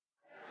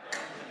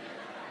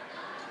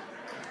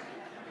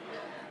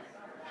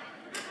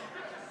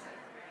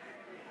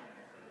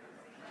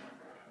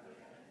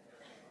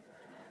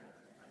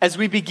As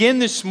we begin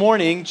this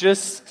morning,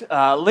 just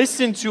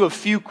listen to a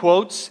few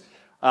quotes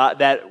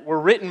that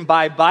were written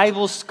by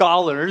Bible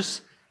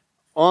scholars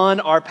on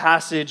our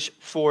passage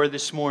for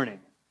this morning.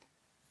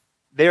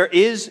 There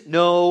is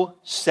no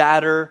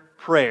sadder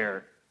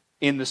prayer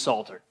in the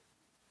Psalter.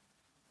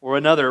 Or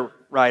another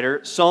writer,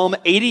 Psalm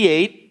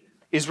 88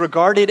 is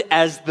regarded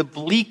as the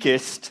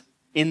bleakest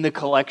in the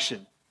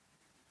collection.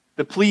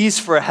 The pleas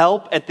for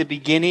help at the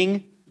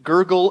beginning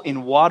gurgle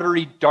in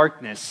watery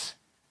darkness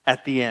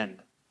at the end.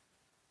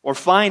 Or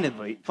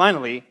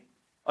finally,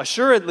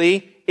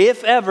 assuredly,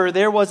 if ever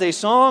there was a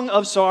song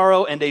of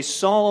sorrow and a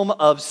psalm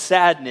of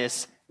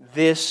sadness,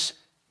 this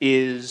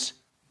is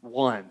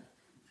one.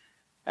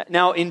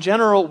 Now, in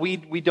general, we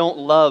don't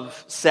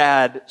love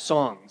sad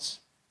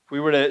songs. If we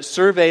were to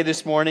survey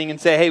this morning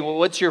and say, hey, well,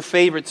 what's your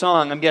favorite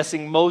song? I'm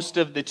guessing most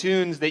of the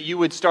tunes that you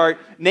would start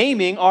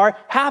naming are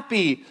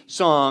happy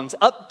songs,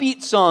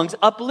 upbeat songs,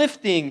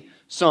 uplifting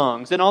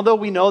songs. And although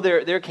we know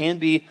there can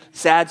be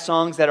sad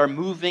songs that are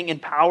moving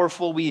and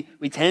powerful, we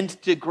tend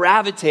to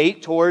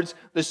gravitate towards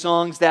the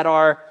songs that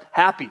are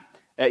happy.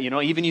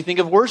 Even you think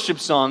of worship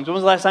songs. When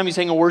was the last time you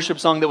sang a worship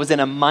song that was in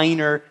a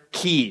minor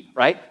key,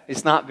 right?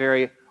 It's not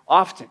very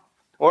often.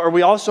 Or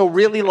we also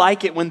really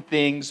like it when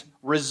things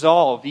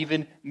resolve,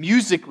 even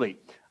musically.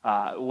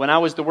 When I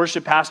was the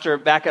worship pastor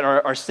back at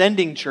our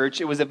sending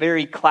church, it was a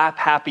very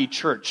clap-happy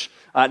church.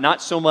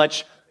 Not so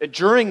much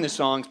during the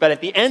songs, but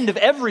at the end of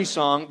every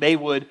song, they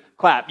would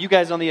clap. You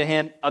guys, on the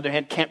other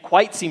hand, can't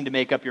quite seem to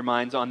make up your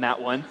minds on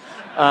that one.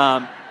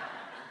 And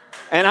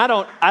I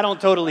don't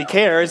totally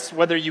care. It's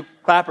whether you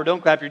clap or don't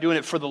clap, you're doing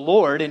it for the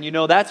Lord.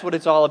 And that's what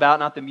it's all about,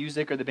 not the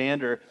music or the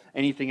band or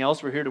anything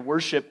else. We're here to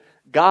worship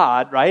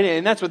God, right?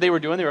 And that's what they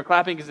were doing. They were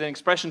clapping as an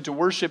expression to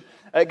worship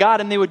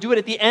God, and they would do it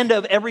at the end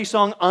of every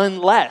song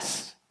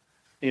unless,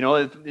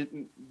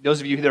 those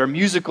of you that are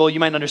musical, you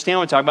might understand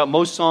what I'm talking about.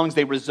 Most songs,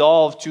 they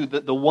resolve to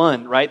the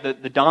one, right?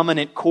 The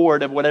dominant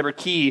chord of whatever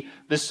key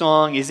the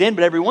song is in.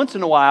 But every once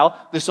in a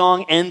while, the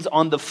song ends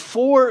on the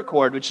 4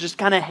 chord, which just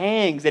kind of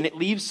hangs, and it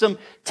leaves some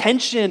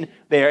tension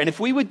there. And if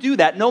we would do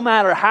that, no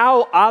matter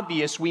how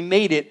obvious we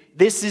made it,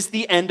 this is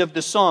the end of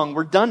the song,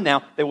 we're done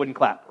now, they wouldn't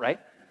clap, right?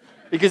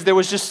 Because there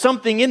was just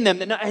something in them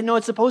that, I know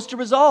it's supposed to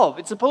resolve.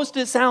 It's supposed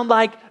to sound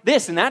like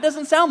this, and that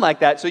doesn't sound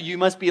like that. So you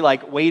must be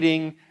like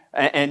waiting,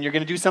 and you're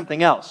going to do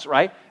something else,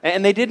 right?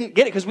 And they didn't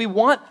get it because we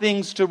want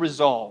things to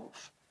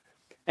resolve.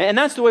 And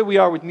that's the way we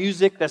are with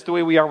music. That's the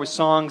way we are with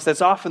songs. That's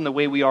often the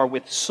way we are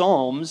with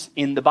psalms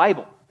in the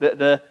Bible,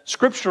 the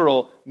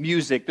scriptural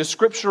music, the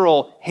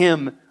scriptural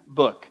hymn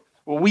book.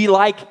 Well, we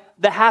like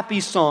the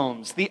happy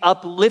psalms, the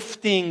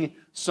uplifting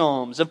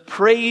psalms of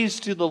praise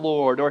to the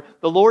Lord, or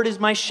the Lord is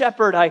my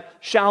shepherd, I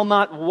shall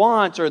not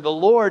want, or the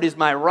Lord is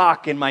my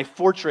rock and my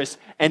fortress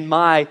and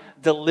my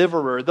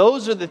deliverer.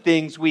 Those are the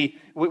things we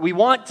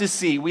want to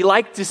see, we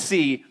like to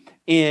see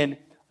in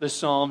the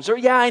psalms. Or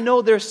I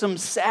know there's some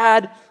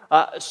sad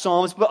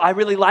psalms, but I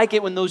really like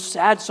it when those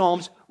sad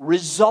psalms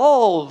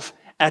resolve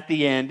at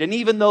the end. And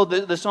even though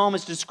the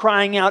psalmist is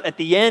crying out at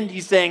the end,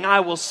 he's saying, I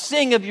will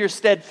sing of your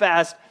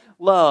steadfast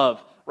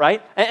love.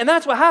 Right? And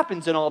that's what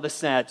happens in all the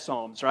sad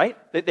psalms, right?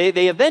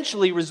 They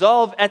eventually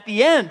resolve at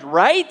the end,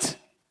 right?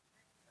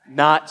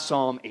 Not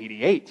Psalm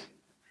 88.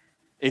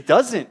 It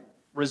doesn't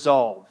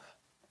resolve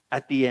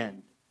at the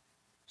end.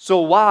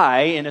 So why,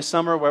 in a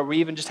summer where we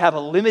even just have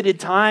a limited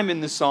time in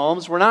the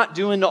Psalms, we're not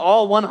doing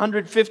all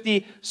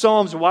 150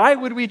 Psalms, why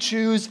would we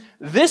choose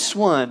this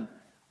one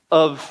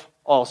of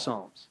all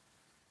Psalms?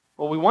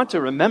 Well, we want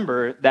to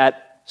remember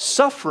that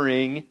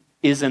suffering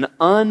is an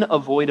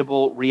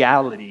unavoidable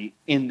reality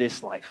in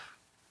this life.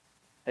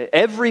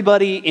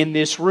 Everybody in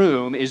this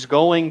room is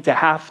going to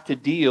have to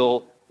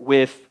deal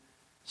with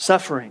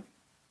suffering.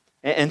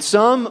 And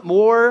some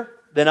more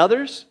than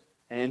others.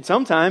 And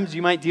sometimes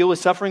you might deal with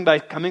suffering by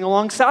coming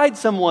alongside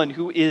someone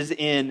who is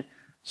in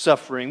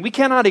suffering. We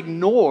cannot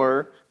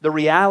ignore the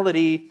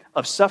reality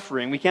of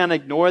suffering. We can't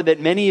ignore that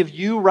many of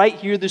you right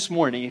here this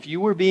morning, if you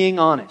were being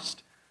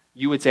honest,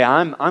 you would say,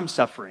 I'm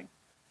suffering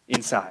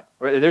inside.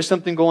 Or there's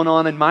something going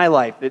on in my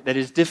life that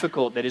is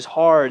difficult, that is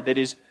hard, that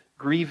is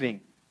grieving.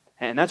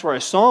 And that's where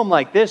a psalm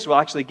like this will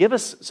actually give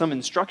us some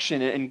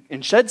instruction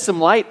and shed some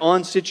light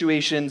on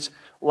situations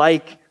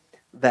like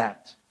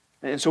that.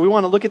 And so we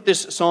want to look at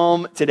this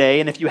psalm today.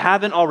 And if you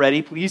haven't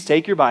already, please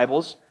take your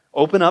Bibles,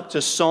 open up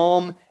to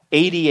Psalm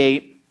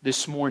 88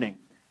 this morning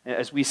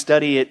as we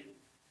study it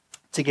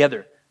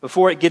together.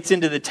 Before it gets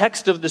into the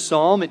text of the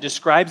psalm, it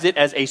describes it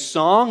as a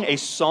song, a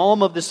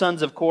psalm of the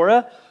sons of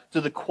Korah, to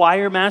the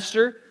choir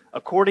master,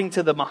 according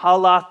to the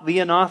Mahalath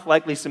Leanoth,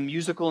 likely some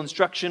musical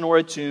instruction or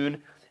a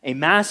tune, a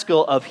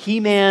maskil of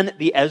Heman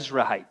the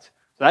Ezrahite.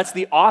 So that's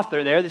the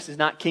author there. This is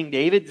not King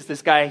David. It's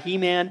this guy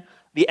Heman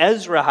the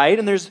Ezrahite.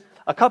 And there's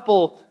a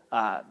couple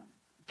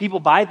people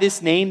by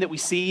this name that we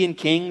see in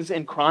Kings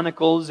and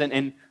Chronicles,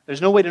 and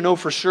there's no way to know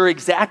for sure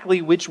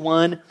exactly which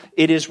one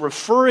it is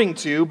referring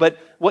to, but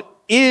what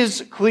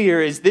is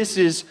clear is this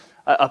is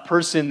a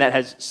person that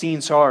has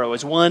seen sorrow.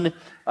 As one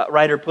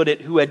writer put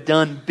it, who had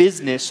done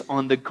business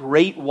on the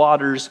great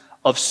waters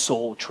of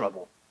soul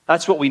trouble.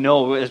 That's what we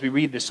know as we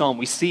read this psalm.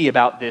 We see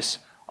about this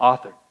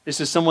author.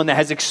 This is someone that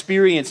has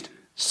experienced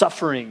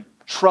suffering,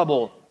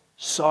 trouble,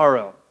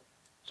 sorrow.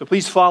 So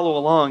please follow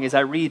along as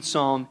I read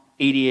Psalm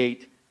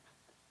 88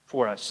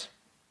 for us.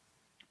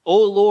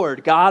 O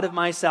Lord, God of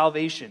my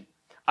salvation,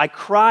 I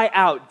cry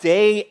out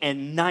day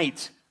and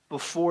night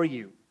before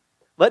you.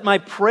 Let my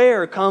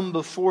prayer come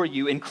before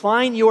you.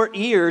 Incline your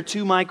ear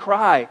to my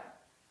cry,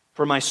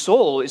 for my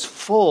soul is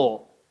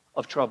full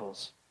of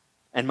troubles,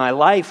 and my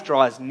life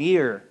draws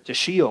near to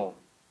Sheol.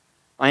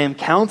 I am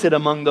counted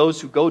among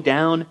those who go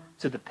down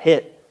to the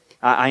pit.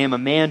 I am a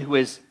man who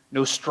has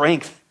no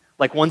strength,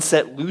 like one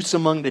set loose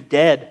among the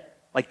dead,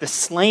 like the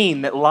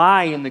slain that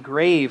lie in the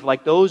grave,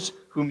 like those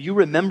whom you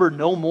remember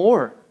no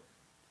more,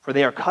 for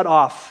they are cut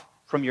off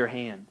from your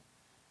hand.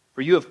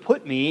 For you have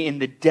put me in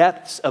the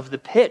depths of the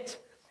pit,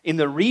 in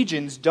the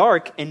regions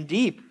dark and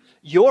deep.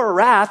 Your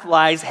wrath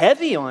lies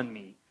heavy on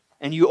me,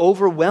 and you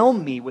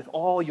overwhelm me with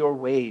all your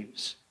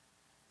waves.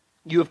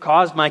 You have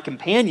caused my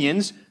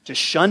companions to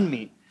shun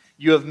me.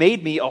 You have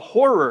made me a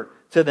horror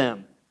to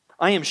them.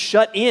 I am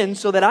shut in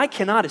so that I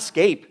cannot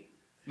escape.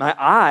 My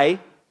eye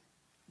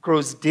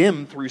grows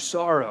dim through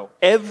sorrow.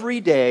 Every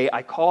day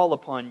I call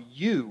upon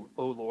you,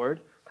 O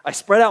Lord. I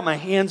spread out my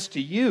hands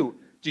to you.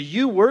 Do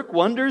you work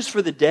wonders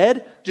for the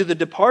dead? Do the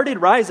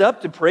departed rise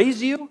up to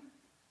praise you?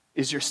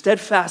 Is your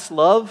steadfast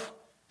love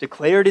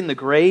declared in the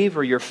grave,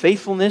 or your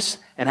faithfulness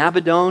in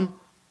Abaddon?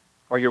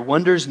 Are your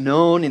wonders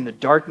known in the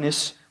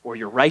darkness, or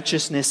your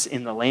righteousness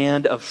in the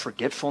land of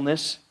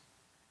forgetfulness?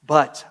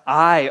 But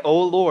I,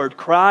 O Lord,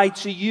 cry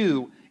to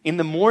you. In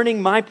the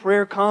morning my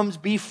prayer comes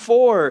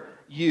before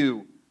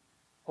you.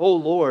 O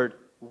Lord,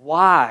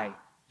 why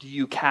do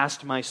you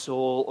cast my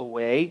soul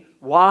away?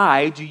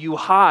 Why do you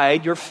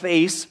hide your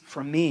face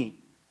from me?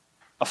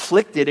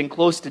 Afflicted and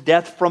close to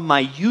death from my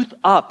youth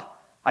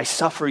up, I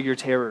suffer your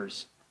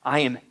terrors. I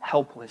am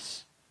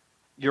helpless.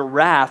 Your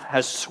wrath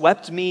has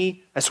swept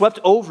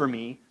over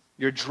me.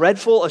 Your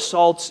dreadful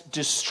assaults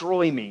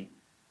destroy me.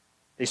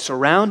 They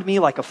surround me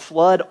like a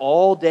flood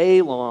all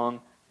day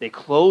long. They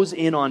close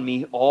in on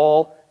me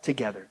all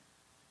together.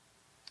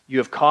 You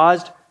have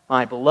caused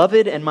my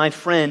beloved and my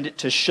friend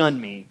to shun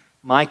me.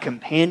 My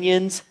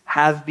companions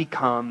have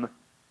become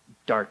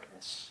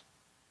darkness.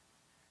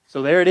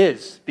 So there it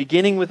is,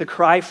 beginning with a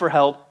cry for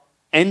help,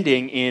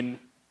 ending in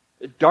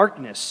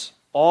darkness,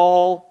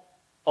 all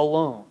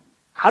alone.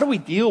 How do we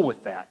deal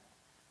with that?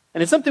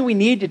 And it's something we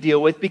need to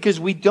deal with because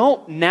we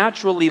don't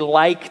naturally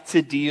like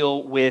to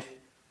deal with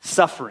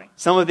suffering.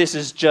 Some of this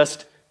is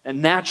just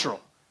natural.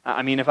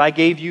 I mean, if I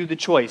gave you the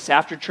choice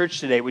after church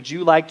today, would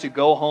you like to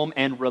go home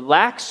and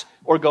relax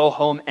or go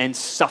home and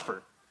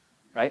suffer?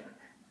 Right?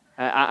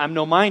 I'm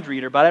no mind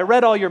reader, but I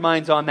read all your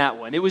minds on that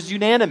one. It was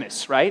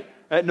unanimous, right?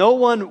 No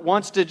one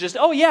wants to just,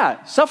 oh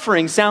yeah,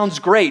 suffering sounds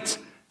great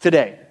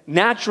today.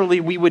 Naturally,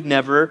 we would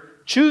never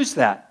choose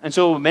that. And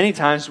so many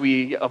times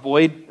we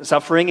avoid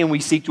suffering and we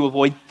seek to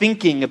avoid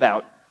thinking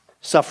about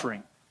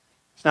suffering.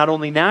 It's not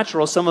only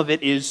natural, some of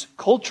it is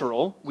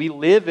cultural. We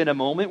live in a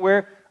moment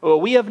where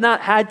we have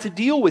not had to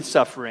deal with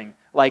suffering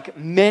like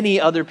many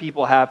other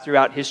people have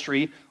throughout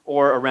history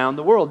or around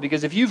the world.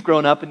 Because if you've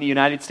grown up in the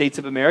United States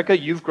of America,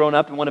 you've grown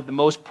up in one of the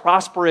most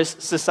prosperous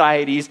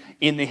societies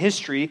in the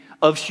history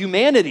of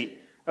humanity,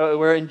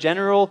 where in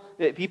general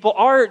people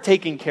are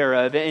taken care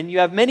of, and you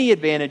have many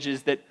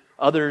advantages that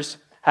others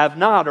have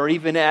not. Or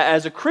even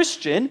as a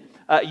Christian,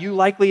 you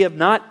likely have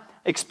not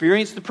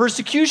experienced the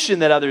persecution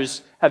that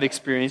others have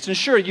experienced. And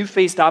sure, you've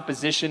faced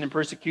opposition and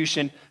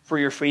persecution for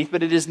your faith,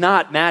 but it has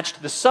not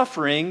matched the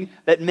suffering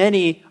that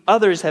many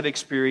others have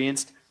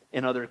experienced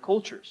in other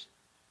cultures.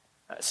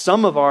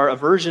 Some of our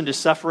aversion to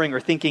suffering or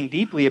thinking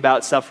deeply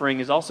about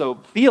suffering is also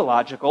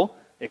theological.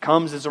 It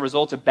comes as a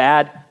result of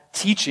bad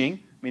teaching.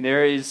 I mean,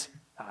 there is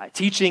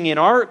teaching in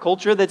our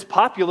culture that's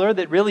popular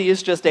that really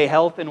is just a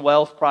health and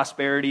wealth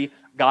prosperity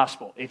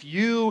gospel. If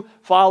you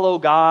follow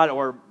God,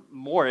 or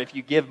more, if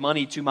you give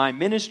money to my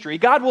ministry,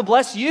 God will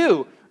bless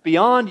you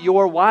beyond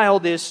your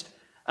wildest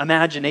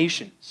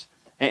imaginations.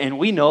 And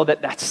we know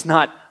that that's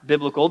not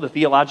biblical. The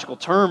theological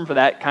term for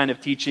that kind of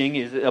teaching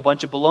is a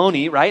bunch of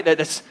baloney, right?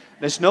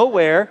 That's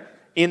nowhere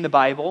in the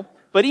Bible.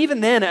 But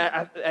even then,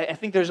 I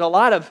think there's a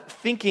lot of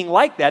thinking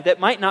like that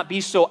might not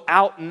be so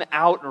out and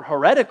out or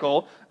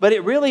heretical, but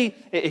it really,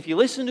 if you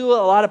listen to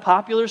a lot of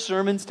popular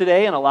sermons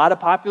today and a lot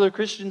of popular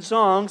Christian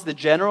songs, the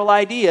general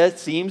idea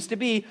seems to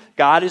be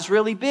God is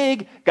really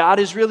big, God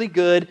is really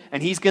good,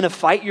 and He's going to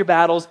fight your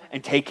battles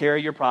and take care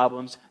of your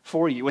problems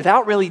for you,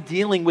 without really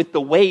dealing with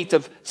the weight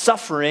of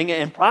suffering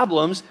and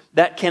problems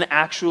that can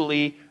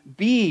actually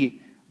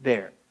be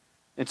there.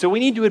 And so we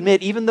need to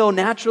admit, even though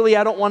naturally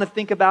I don't want to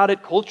think about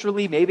it,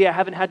 culturally maybe I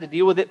haven't had to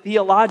deal with it,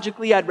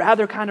 theologically I'd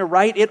rather kind of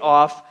write it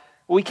off.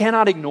 We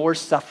cannot ignore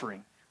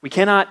suffering. We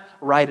cannot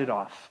write it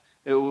off.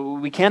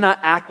 We cannot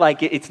act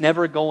like it's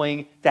never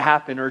going to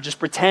happen, or just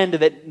pretend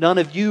that none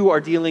of you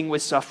are dealing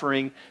with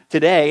suffering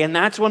today. And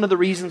that's one of the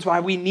reasons why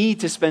we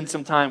need to spend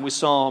some time with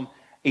Psalm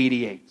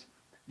 88.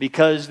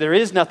 because there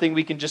is nothing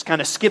we can just kind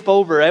of skip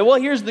over. Well,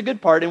 here's the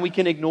good part, and we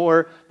can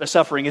ignore the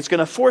suffering. It's going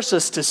to force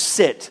us to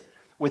sit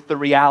with the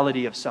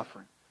reality of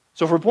suffering.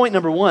 So for point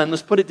number one,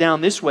 let's put it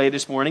down this way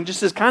this morning,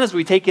 just as kind of as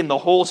we take in the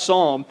whole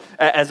psalm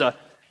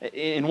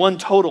in one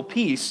total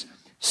piece,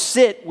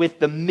 sit with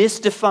the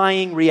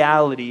mystifying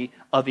reality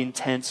of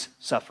intense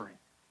suffering.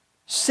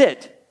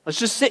 Sit. Let's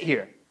just sit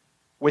here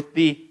with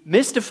the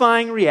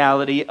mystifying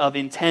reality of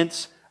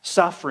intense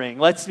suffering.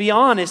 Let's be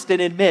honest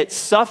and admit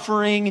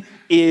suffering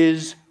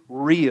is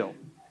real.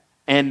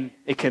 And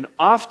it can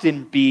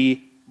often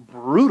be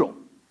brutal.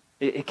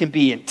 It can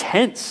be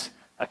intense,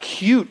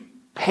 acute,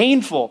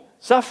 painful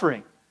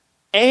suffering.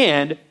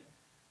 And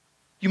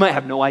you might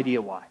have no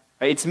idea why.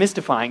 Right? It's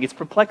mystifying. It's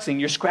perplexing.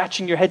 You're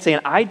scratching your head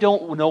saying, I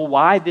don't know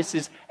why this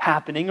is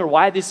happening or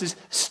why this is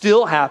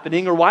still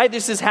happening or why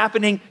this is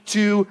happening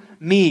to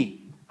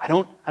me. I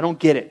don't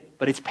get it,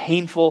 but it's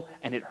painful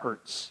and it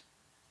hurts.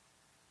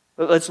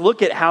 Let's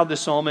look at how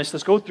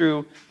let's go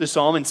through the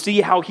psalm and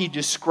see how he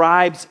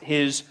describes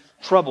his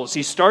troubles.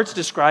 He starts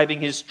describing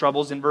his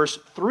troubles in verse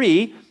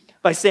 3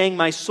 by saying,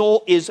 my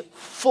soul is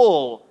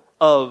full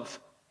of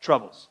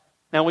troubles.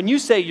 Now, when you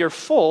say you're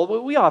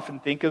full, we often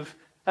think of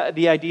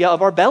the idea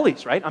of our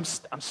bellies, right?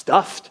 I'm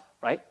stuffed,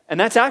 right? And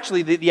that's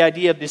actually the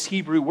idea of this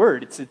Hebrew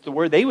word. It's the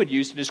word they would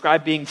use to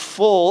describe being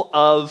full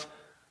of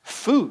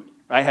food,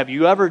 right? Have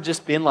you ever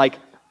just been like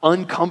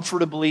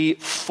uncomfortably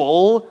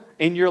full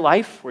in your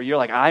life where you're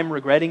like, I'm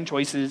regretting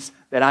choices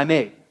that I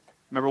made?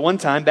 Remember one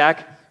time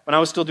back when I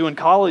was still doing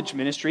college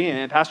ministry,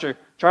 and Pastor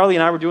Charlie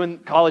and I were doing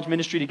college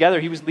ministry together,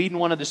 he was leading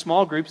one of the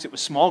small groups. It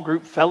was small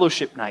group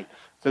fellowship night.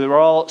 So they were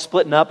all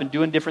splitting up and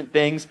doing different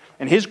things,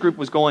 and his group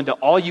was going to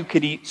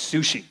all-you-could-eat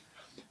sushi.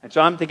 And so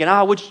I'm thinking,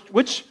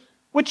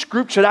 which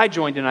group should I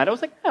join tonight? I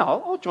was like,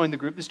 I'll join the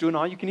group that's doing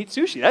all-you-can-eat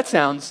sushi. That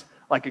sounds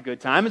like a good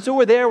time. And so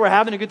we're there, we're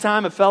having a good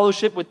time, a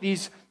fellowship with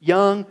these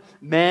young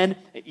men,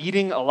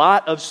 eating a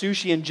lot of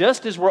sushi, and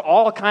just as we're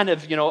all kind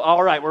of,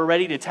 all right, we're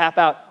ready to tap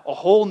out, a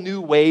whole new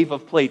wave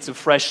of plates of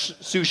fresh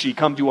sushi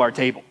come to our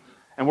table.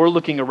 And we're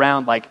looking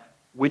around like,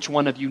 which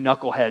one of you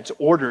knuckleheads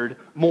ordered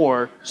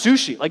more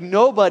sushi? Like,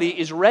 nobody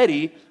is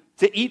ready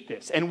to eat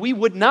this. And we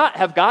would not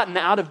have gotten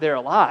out of there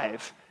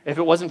alive if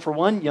it wasn't for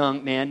one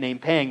young man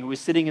named Pang who was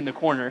sitting in the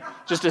corner,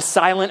 just a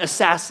silent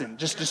assassin,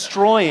 just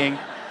destroying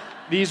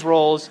these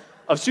rolls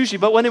of sushi.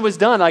 But when it was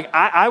done,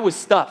 I was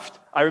stuffed.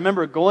 I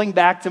remember going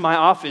back to my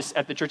office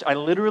at the church. I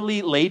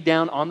literally laid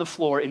down on the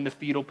floor in the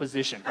fetal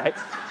position, right?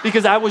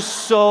 Because I was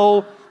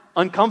so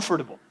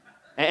uncomfortable.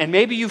 And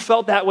maybe you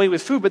felt that way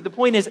with food, but the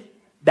point is,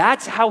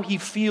 that's how he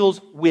feels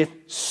with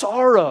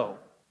sorrow.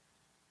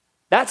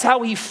 That's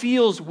how he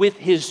feels with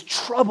his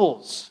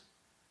troubles.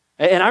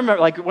 And I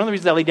remember, one of the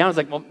reasons I laid down is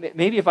well,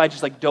 maybe if I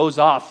just doze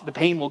off, the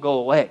pain will go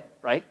away,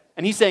 right?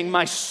 And he's saying,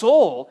 my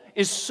soul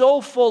is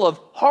so full of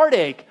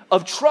heartache,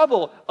 of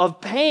trouble,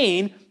 of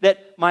pain,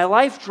 that my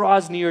life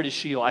draws near to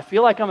Sheol. I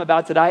feel like I'm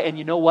about to die, and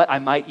you know what? I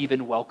might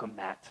even welcome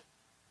that.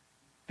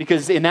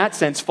 Because in that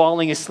sense,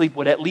 falling asleep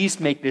would at least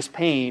make this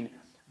pain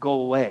go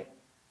away.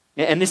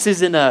 And this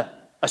isn't a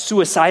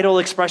suicidal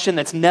expression.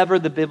 That's never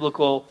the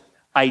biblical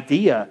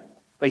idea.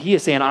 But he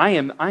is saying, I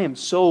am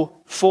so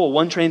full.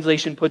 One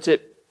translation puts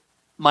it,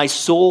 my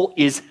soul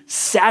is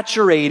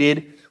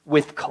saturated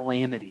with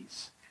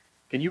calamities.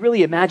 Can you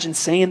really imagine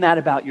saying that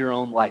about your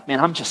own life? Man,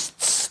 I'm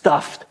just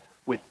stuffed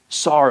with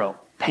sorrow,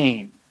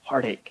 pain,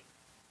 heartache.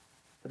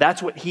 But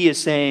that's what he is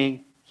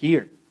saying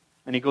here.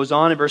 And he goes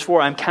on in verse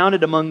 4, I'm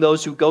counted among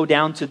those who go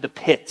down to the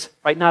pit.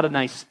 Right? Not a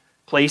nice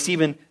place.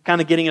 Even kind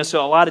of getting us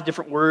a lot of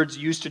different words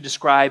used to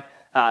describe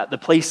the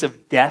place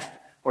of death,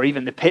 or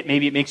even the pit.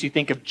 Maybe it makes you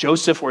think of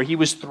Joseph, where he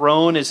was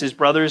thrown as his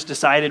brothers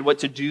decided what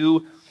to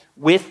do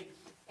with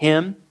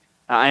him.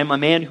 I am a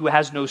man who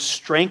has no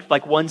strength,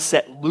 like one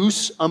set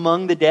loose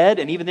among the dead.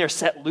 And even there,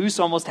 set loose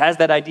almost has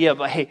that idea of,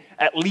 hey,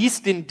 at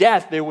least in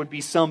death there would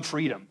be some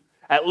freedom.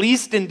 At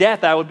least in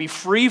death I would be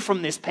free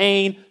from this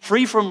pain,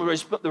 free from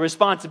the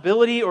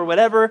responsibility or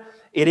whatever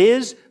it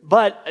is.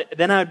 But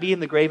then I would be in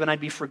the grave and I'd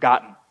be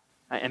forgotten.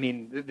 I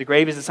mean, the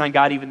grave is a sign,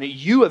 God, even that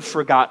you have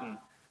forgotten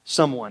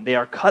someone. They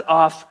are cut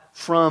off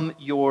from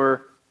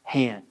your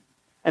hand.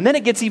 And then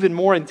it gets even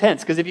more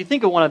intense, because if you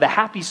think of one of the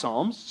happy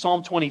Psalms,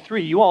 Psalm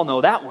 23, you all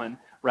know that one,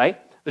 right?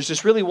 There's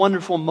this really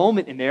wonderful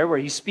moment in there where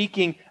he's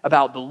speaking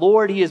about the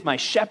Lord. He is my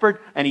shepherd,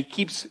 and he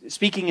keeps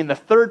speaking in the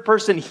third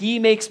person. He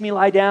makes me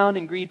lie down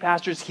in green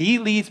pastures. He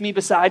leads me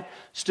beside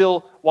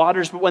still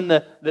waters. But when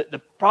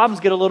the problems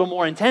get a little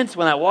more intense,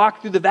 when I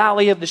walk through the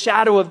valley of the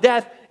shadow of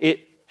death,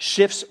 it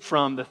shifts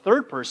from the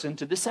third person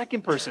to the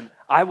second person.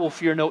 I will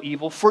fear no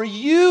evil, for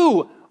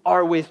you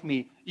are with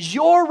me.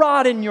 Your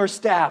rod and your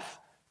staff,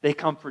 they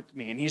comfort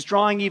me. And he's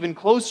drawing even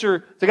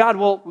closer to God.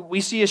 Well,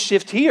 we see a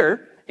shift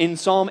here in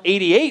Psalm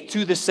 88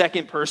 to the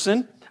second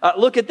person.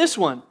 Look at this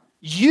one.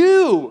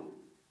 You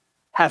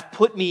have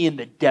put me in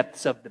the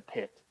depths of the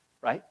pit,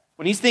 right?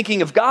 When he's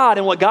thinking of God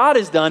and what God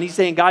has done, he's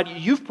saying, God,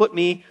 you've put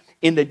me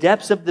in the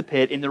depths of the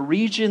pit, in the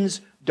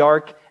regions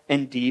dark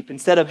and deep.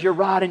 Instead of your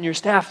rod and your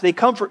staff, they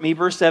comfort me.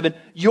 Verse 7,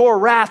 your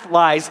wrath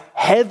lies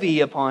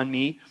heavy upon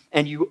me,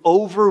 and you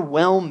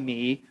overwhelm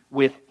me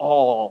with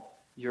all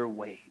your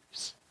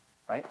waves.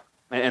 Right?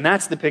 And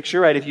that's the picture,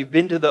 right? If you've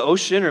been to the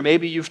ocean, or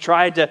maybe you've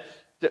tried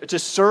to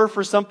surf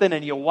or something,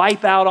 and you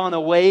wipe out on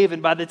a wave,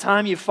 and by the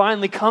time you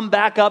finally come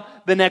back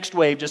up, the next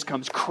wave just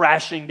comes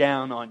crashing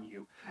down on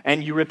you.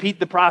 And you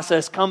repeat the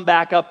process, come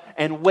back up,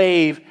 and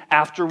wave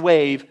after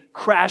wave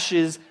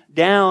crashes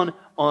down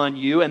on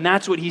you. And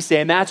that's what he's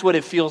saying. That's what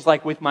it feels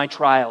like with my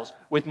trials,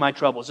 with my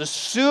troubles. As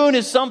soon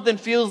as something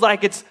feels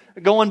like it's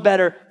going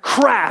better,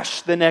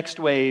 crash, the next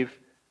wave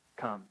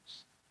comes.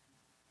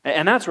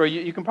 And that's where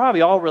you can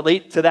probably all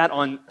relate to that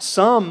on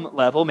some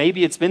level.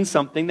 Maybe it's been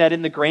something that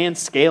in the grand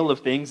scale of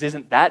things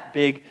isn't that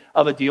big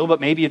of a deal, but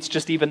maybe it's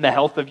just even the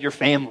health of your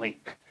family,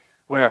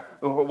 where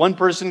one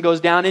person goes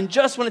down, and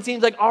just when it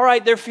seems like, all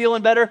right, they're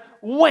feeling better,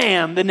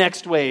 wham, the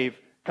next wave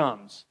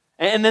comes.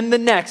 And then the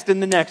next,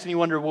 and you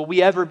wonder, will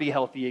we ever be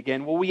healthy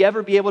again? Will we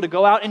ever be able to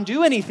go out and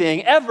do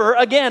anything ever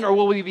again, or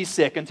will we be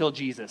sick until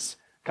Jesus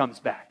comes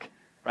back,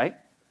 right?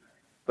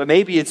 But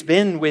maybe it's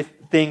been with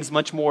things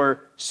much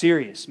more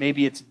serious.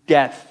 Maybe it's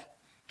death,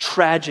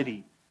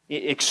 tragedy,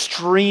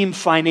 extreme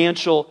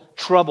financial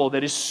trouble,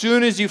 that as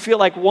soon as you feel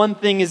like one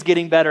thing is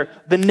getting better,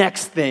 the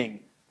next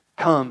thing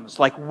comes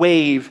like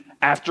wave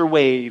after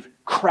wave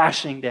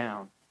crashing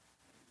down.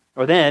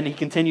 Or then he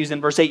continues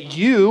in verse 8,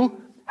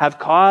 you have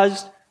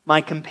caused my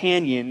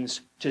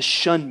companions to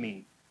shun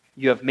me.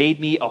 You have made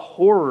me a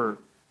horror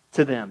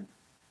to them.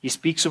 He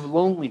speaks of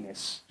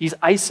loneliness. He's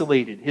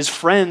isolated. His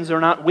friends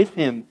are not with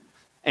him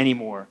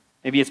anymore.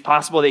 Maybe it's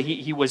possible that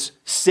he was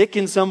sick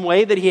in some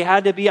way, that he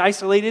had to be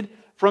isolated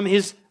from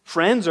his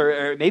friends,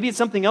 or maybe it's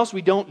something else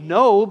we don't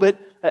know, but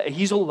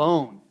he's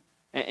alone.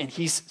 And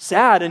he's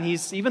sad, and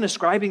he's even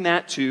ascribing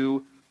that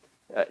to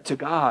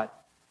God.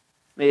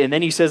 And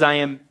then he says, I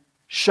am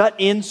shut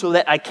in so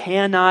that I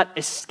cannot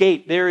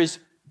escape. There's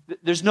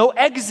no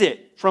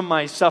exit from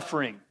my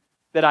suffering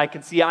that I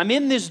can see. I'm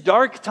in this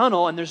dark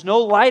tunnel, and there's no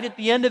light at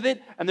the end of it,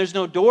 and there's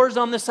no doors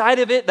on the side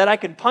of it that I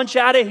can punch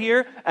out of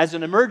here as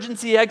an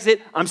emergency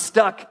exit. I'm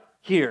stuck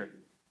here.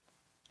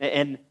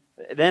 And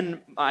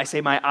then I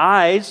say my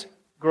eyes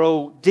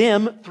grow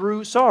dim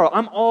through sorrow.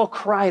 I'm all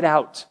cried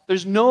out.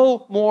 There's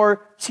no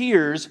more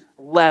tears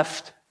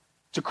left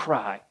to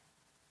cry.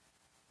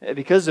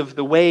 Because of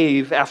the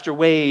wave after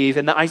wave,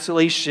 and the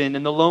isolation,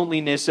 and the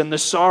loneliness, and the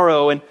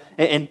sorrow,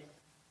 and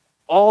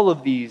all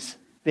of these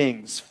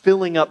things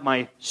filling up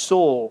my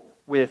soul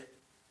with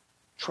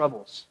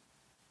troubles.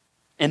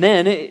 And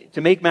then, to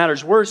make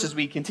matters worse, as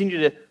we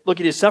continue to look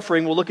at his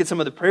suffering, we'll look at some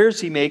of the prayers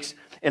he makes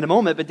in a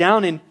moment. But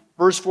down in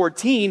verse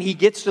 14, he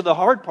gets to the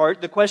hard part,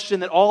 the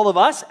question that all of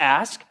us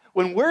ask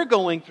when we're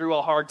going through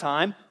a hard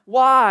time.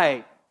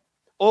 Why?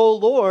 O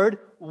Lord,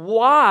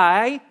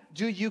 why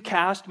do you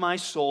cast my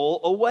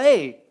soul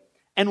away?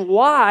 And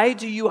why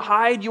do you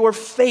hide your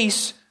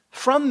face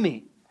from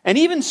me? And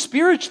even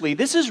spiritually,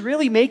 this is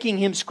really making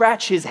him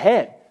scratch his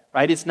head,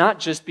 right? It's not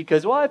just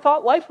because, well, I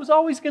thought life was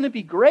always going to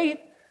be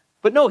great.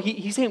 But no,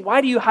 he's saying,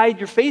 why do you hide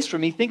your face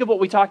from me? Think of what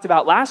we talked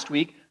about last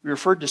week. We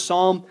referred to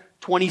Psalm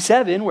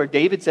 27, where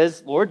David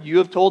says, Lord, you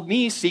have told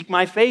me, seek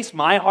my face.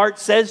 My heart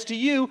says to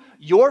you,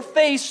 your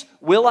face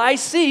will I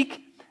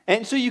seek.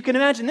 And so you can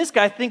imagine this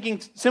guy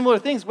thinking similar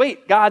things.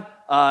 Wait, God,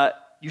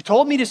 you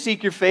told me to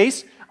seek your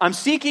face. I'm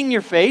seeking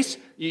your face.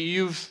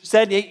 You've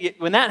said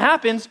when that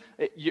happens,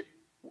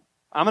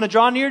 I'm going to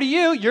draw near to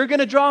you. You're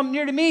going to draw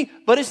near to me.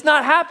 But it's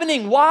not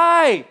happening.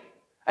 Why?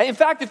 In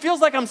fact, it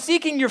feels like I'm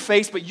seeking your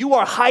face, but you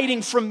are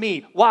hiding from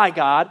me. Why,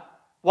 God?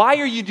 Why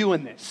are you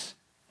doing this?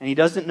 And he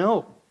doesn't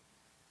know.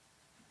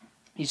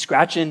 He's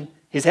scratching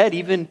his head,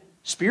 even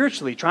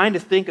spiritually, trying to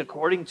think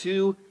according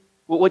to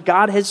what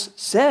God has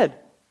said.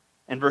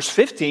 And verse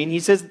 15, he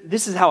says,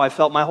 this is how I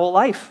felt my whole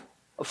life.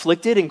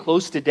 Afflicted and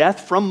close to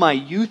death from my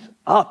youth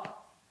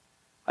up,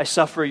 I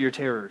suffer your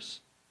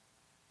terrors.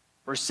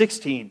 Verse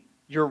 16,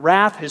 your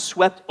wrath has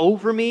swept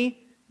over me.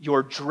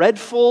 Your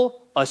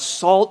dreadful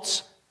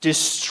assaults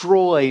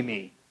destroy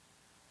me.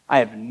 I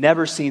have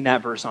never seen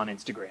that verse on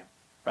Instagram,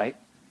 right?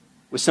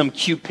 With some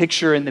cute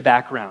picture in the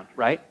background,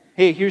 right?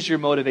 Hey, here's your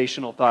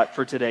motivational thought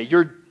for today.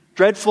 Your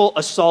dreadful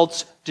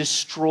assaults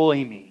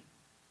destroy me.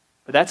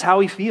 But that's how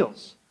he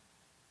feels.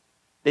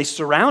 They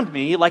surround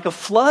me like a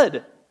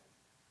flood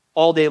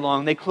all day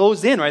long. They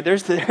close in, right?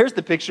 There's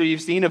the picture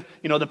you've seen of,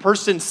 the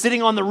person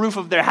sitting on the roof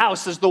of their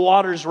house as the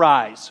waters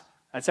rise.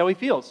 That's how he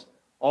feels.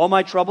 All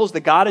my troubles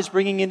that God is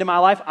bringing into my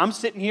life, I'm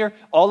sitting here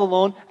all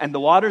alone, and the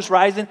water's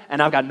rising,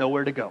 and I've got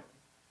nowhere to go.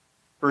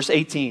 Verse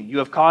 18, you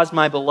have caused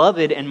my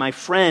beloved and my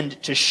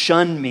friend to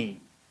shun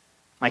me.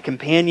 My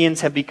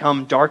companions have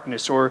become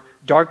darkness, or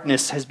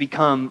darkness has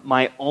become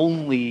my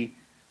only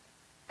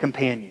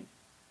companion.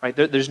 Right?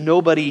 There's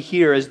nobody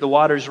here as the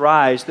waters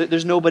rise.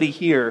 There's nobody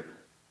here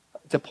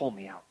to pull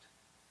me out.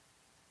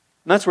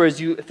 And that's where,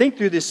 as you think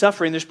through this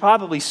suffering, there's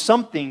probably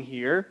something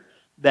here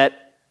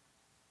that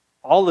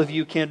all of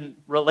you can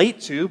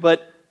relate to,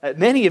 but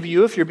many of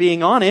you, if you're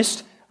being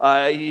honest,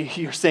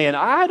 you're saying,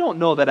 I don't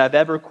know that I've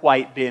ever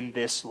quite been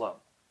this low.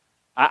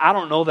 I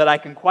don't know that I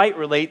can quite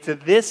relate to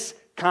this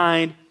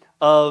kind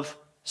of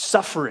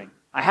suffering.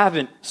 I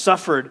haven't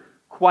suffered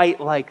quite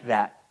like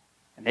that.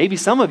 And maybe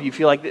some of you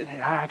feel like that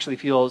actually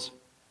feels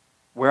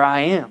where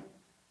I am.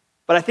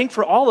 But I think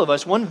for all of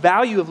us, one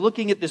value of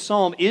looking at this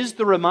psalm is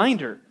the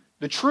reminder,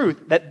 the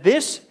truth, that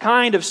this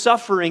kind of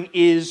suffering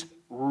is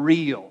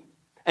real.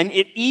 And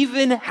it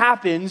even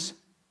happens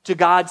to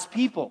God's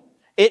people.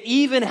 It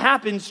even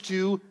happens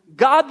to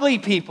godly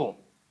people.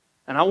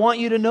 And I want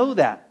you to know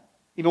that.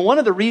 Even one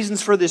of the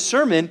reasons for this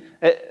sermon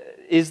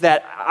is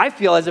that I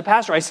feel as a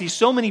pastor, I see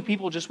so many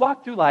people just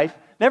walk through life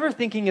never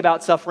thinking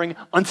about suffering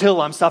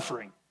until I'm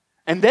suffering.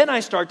 And then I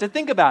start to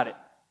think about it.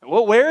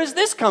 Well, where is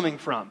this coming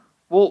from?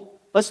 Well,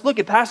 let's look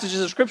at passages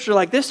of Scripture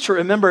like this to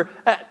remember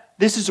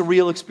this is a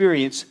real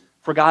experience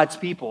for God's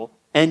people,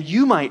 and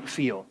you might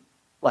feel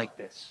like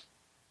this.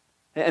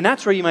 And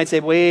that's where you might say,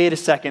 wait a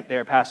second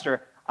there,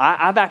 Pastor.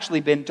 I've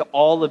actually been to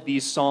all of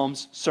these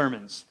Psalms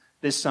sermons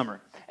this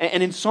summer.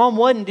 And in Psalm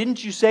 1,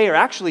 didn't you say, or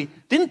actually,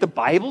 didn't the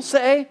Bible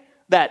say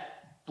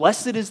that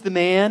blessed is the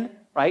man,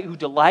 right, who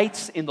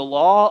delights in the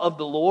law of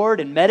the Lord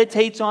and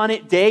meditates on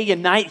it day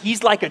and night?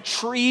 He's like a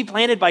tree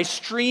planted by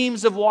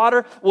streams of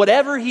water.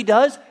 Whatever he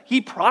does,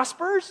 he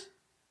prospers.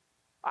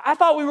 I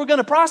thought we were going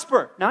to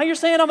prosper. Now you're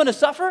saying I'm going to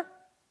suffer?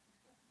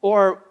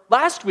 Or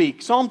last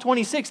week, Psalm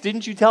 26,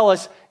 didn't you tell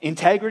us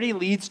integrity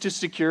leads to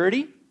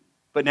security?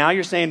 But now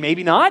you're saying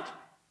maybe not?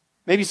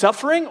 Maybe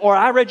suffering? Or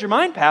I read your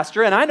mind,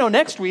 Pastor, and I know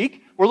next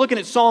week we're looking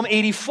at Psalm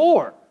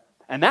 84.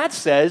 And that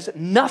says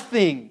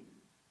nothing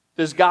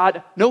does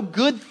God, no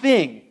good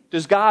thing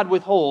does God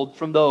withhold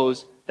from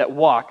those that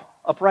walk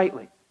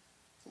uprightly.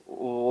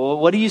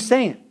 What are you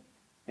saying?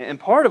 And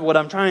part of what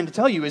I'm trying to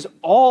tell you is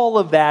all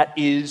of that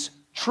is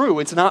true.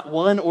 It's not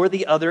one or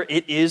the other.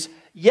 It is,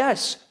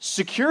 yes,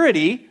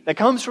 security that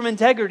comes from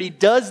integrity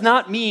does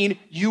not mean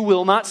you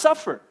will not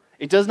suffer.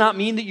 It does not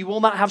mean that you will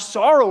not have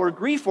sorrow or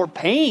grief or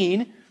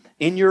pain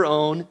in your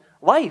own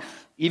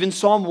life. Even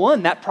Psalm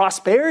 1, that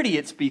prosperity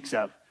it speaks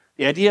of,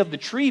 the idea of the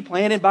tree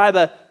planted by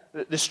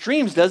the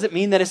streams doesn't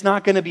mean that it's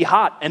not going to be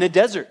hot and a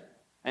desert.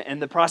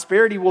 And the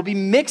prosperity will be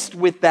mixed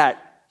with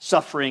that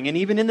suffering and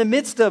even in the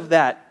midst of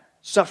that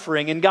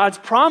suffering. And God's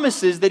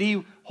promises that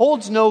He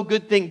holds no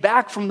good thing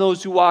back from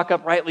those who walk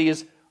uprightly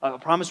is a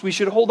promise we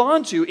should hold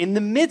on to in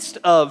the midst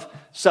of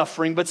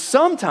suffering. But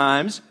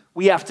sometimes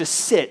we have to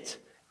sit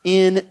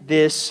in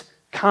this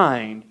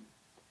kind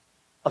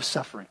of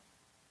suffering.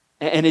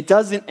 And it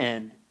doesn't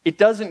end. It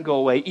doesn't go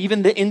away.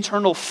 Even the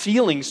internal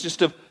feelings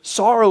just of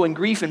sorrow and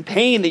grief and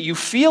pain that you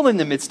feel in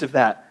the midst of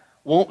that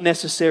won't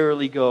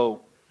necessarily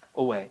go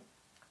away.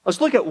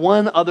 Let's look at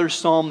one other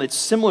psalm that's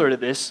similar to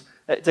this.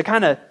 To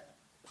kind of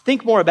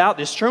think more about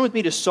this, turn with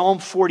me to Psalm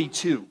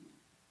 42.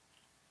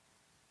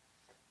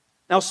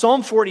 Now,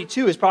 Psalm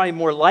 42 is probably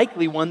more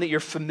likely one that you're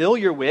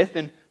familiar with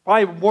and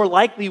probably more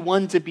likely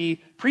one to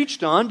be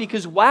preached on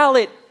because while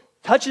it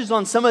touches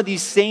on some of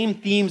these same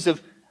themes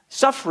of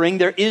suffering,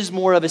 there is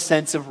more of a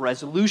sense of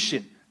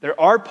resolution. There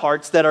are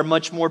parts that are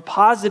much more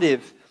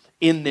positive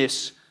in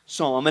this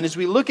psalm. And as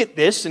we look at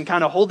this and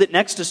kind of hold it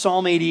next to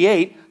Psalm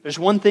 88, there's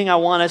one thing I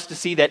want us to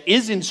see that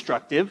is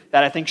instructive,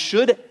 that I think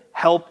should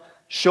help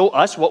show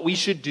us what we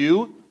should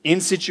do in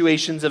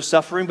situations of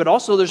suffering, but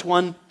also there's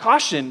one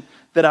caution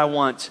that I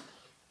want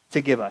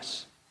to give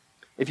us.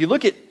 If you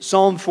look at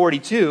Psalm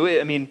 42,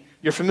 I mean,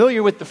 you're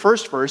familiar with the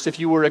first verse if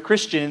you were a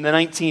Christian in the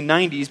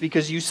 1990s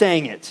because you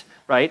sang it,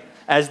 right?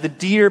 As the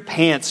deer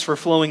pants for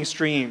flowing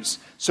streams,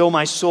 so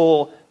my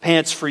soul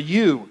pants for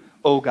you,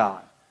 O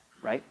God,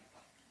 right?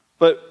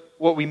 But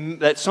what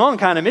that song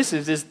kind of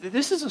misses is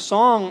this is a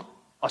psalm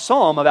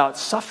about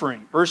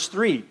suffering. Verse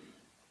 3,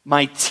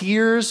 my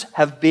tears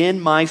have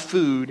been my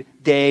food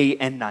day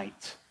and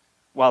night,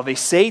 while they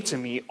say to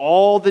me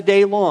all the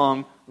day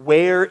long,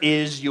 where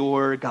is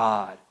your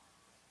God?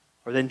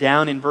 Or then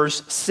down in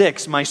verse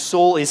 6, my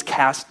soul is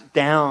cast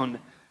down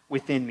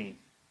within me.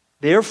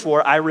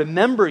 Therefore, I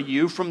remember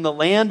you from the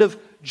land of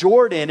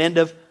Jordan and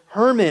of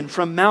Hermon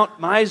from Mount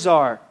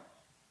Mizar.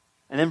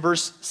 And then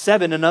verse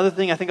 7, another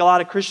thing I think a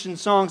lot of Christian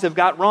songs have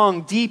got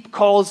wrong. Deep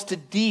calls to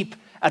deep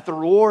at the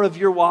roar of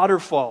your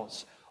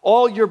waterfalls.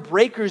 All your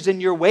breakers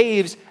and your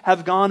waves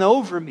have gone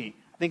over me.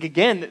 I think,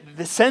 again,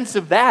 the sense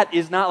of that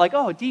is not like,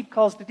 oh, deep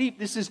calls to deep.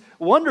 This is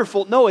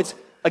wonderful. No, it's,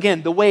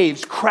 again, the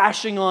waves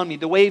crashing on me,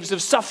 the waves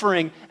of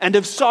suffering and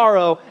of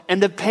sorrow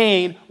and of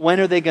pain. When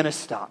are they going to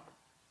stop?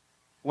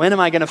 When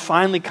am I going to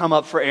finally come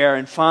up for air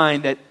and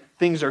find that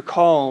things are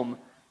calm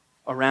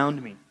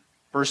around me?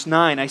 Verse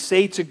 9, I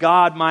say to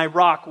God, my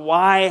rock,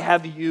 why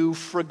have you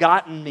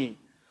forgotten me?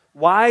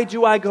 Why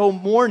do I go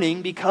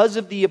mourning because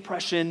of the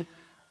oppression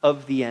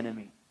of the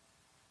enemy?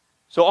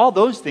 So all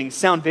those things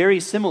sound very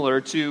similar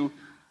to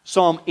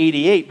Psalm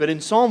 88, but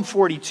in Psalm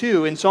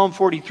 42, in Psalm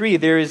 43,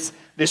 there is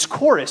this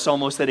chorus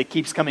almost that it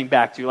keeps coming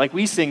back to. Like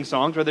we sing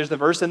songs where there's the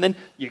verse and then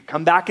you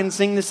come back and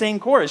sing the same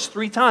chorus.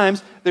 3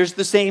 times there's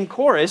the same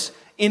chorus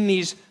in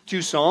these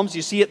 2 psalms.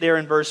 You see it there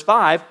in verse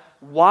 5.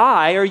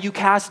 Why are you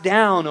cast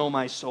down, O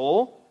my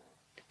soul?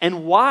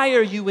 And why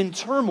are you in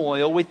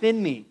turmoil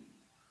within me?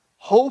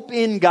 Hope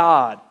in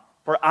God,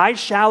 for I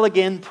shall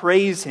again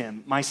praise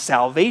him, my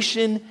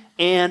salvation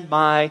and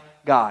my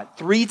God.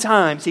 3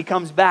 times he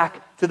comes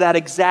back to that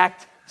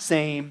exact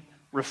same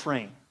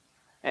refrain.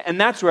 And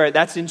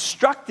that's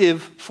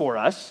instructive for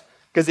us,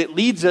 because it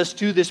leads us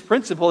to this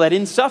principle that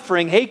in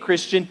suffering, hey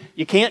Christian,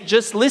 you can't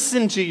just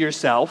listen to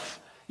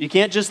yourself. You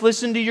can't just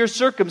listen to your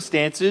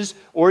circumstances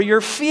or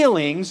your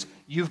feelings.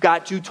 You've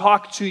got to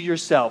talk to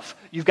yourself.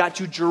 You've got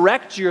to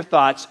direct your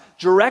thoughts,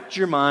 direct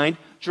your mind,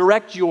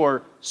 direct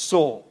your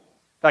soul.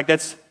 In fact,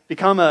 that's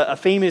become a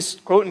famous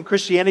quote in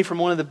Christianity from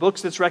one of the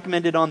books that's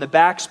recommended on the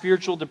back,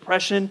 Spiritual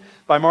Depression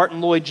by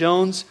Martin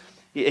Lloyd-Jones.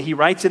 He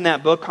writes in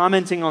that book,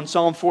 commenting on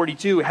Psalm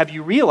 42, have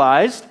you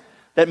realized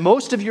that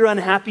most of your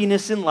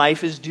unhappiness in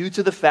life is due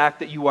to the fact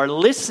that you are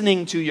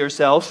listening to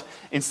yourself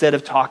instead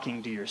of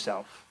talking to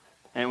yourself?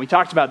 And we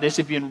talked about this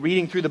if you've been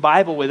reading through the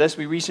Bible with us.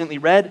 We recently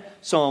read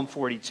Psalm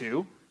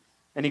 42.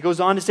 And he goes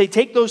on to say,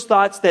 take those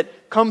thoughts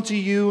that come to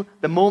you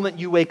the moment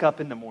you wake up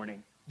in the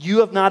morning. You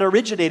have not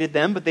originated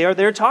them, but they are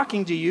there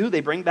talking to you.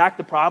 They bring back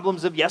the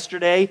problems of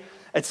yesterday,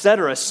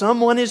 etc.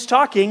 Someone is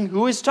talking.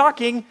 Who is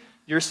talking?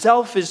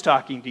 Yourself is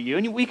talking to you.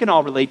 And we can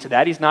all relate to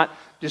that. He's not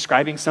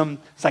describing some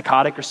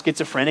psychotic or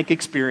schizophrenic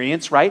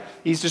experience, right?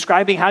 He's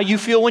describing how you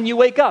feel when you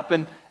wake up.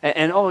 And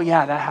oh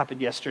yeah, that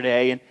happened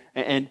yesterday.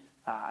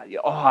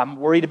 I'm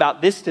worried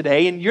about this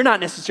today. And you're not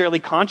necessarily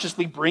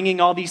consciously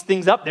bringing all these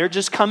things up. They're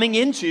just coming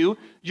into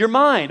your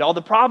mind. All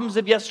the problems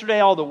of yesterday,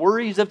 all the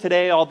worries of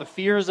today, all the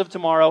fears of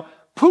tomorrow.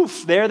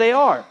 Poof, there they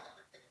are.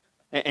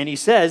 And he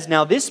says,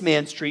 now this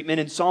man's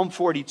treatment in Psalm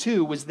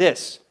 42 was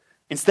this.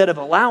 Instead of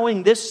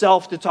allowing this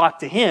self to talk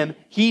to him,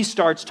 he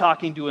starts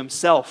talking to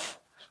himself.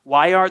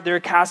 Why art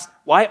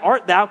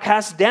thou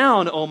cast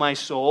down, O my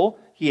soul?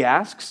 He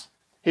asks.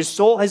 His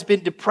soul has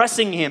been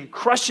depressing him,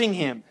 crushing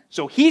him.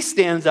 So he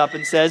stands up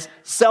and says,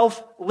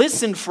 self,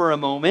 listen for a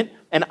moment,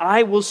 and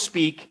I will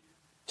speak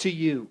to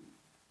you.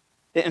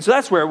 And so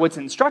that's where what's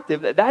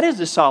instructive, that is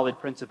a solid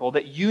principle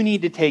that you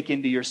need to take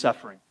into your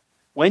suffering.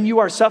 When you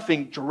are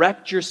suffering,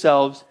 direct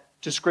yourselves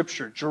to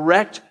Scripture.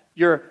 Direct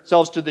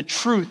yourselves to the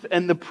truth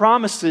and the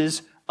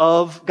promises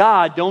of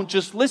God. Don't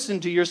just listen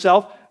to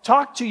yourself,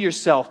 talk to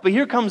yourself. But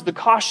here comes the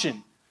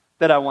caution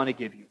that I want to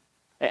give you.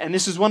 And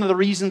this is one of the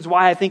reasons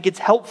why I think it's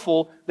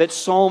helpful that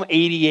Psalm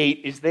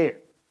 88 is there.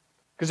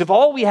 Because if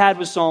all we had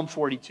was Psalm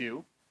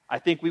 42, I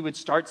think we would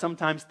start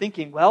sometimes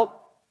thinking,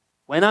 well,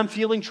 when I'm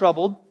feeling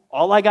troubled,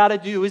 all I got to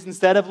do is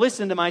instead of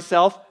listen to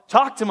myself,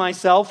 talk to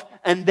myself,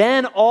 and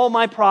then all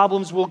my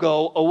problems will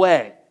go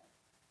away.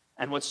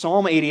 And what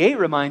Psalm 88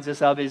 reminds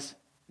us of is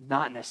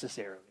not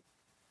necessarily.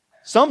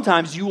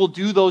 Sometimes you will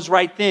do those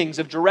right things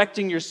of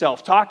directing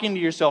yourself, talking to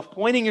yourself,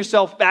 pointing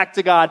yourself back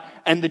to God,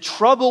 and the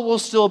trouble will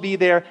still be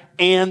there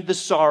and the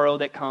sorrow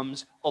that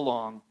comes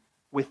along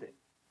with it.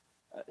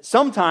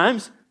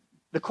 Sometimes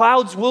the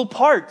clouds will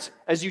part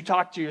as you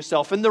talk to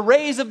yourself, and the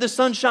rays of the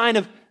sunshine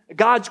of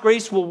God's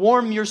grace will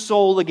warm your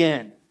soul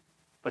again.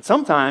 But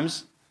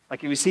sometimes,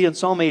 like we see in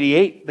Psalm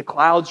 88, the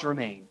clouds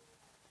remain,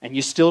 and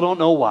you still don't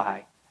know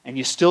why, and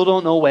you still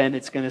don't know when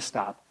it's going to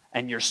stop,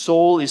 and your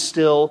soul is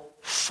still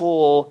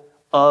full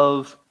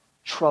of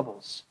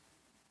troubles.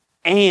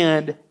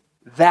 And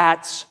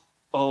that's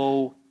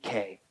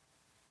okay.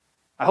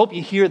 I hope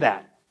you hear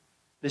that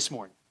this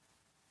morning.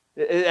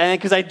 And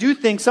because I do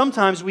think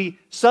sometimes we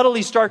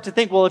subtly start to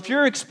think, well, if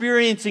you're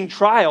experiencing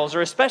trials,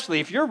 or especially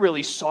if you're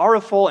really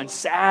sorrowful and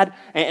sad,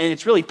 and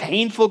it's really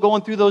painful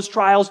going through those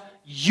trials,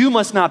 you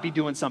must not be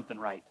doing something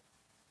right.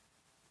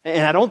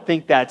 And I don't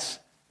think that's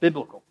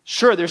biblical.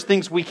 Sure, there's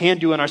things we can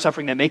do in our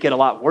suffering that make it a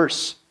lot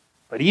worse.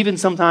 But even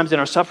sometimes in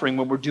our suffering,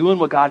 when we're doing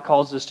what God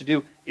calls us to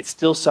do, it's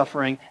still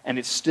suffering and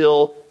it's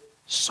still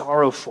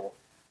sorrowful.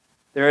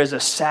 There is a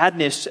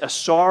sadness, a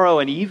sorrow,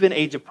 and even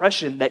a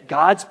depression that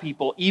God's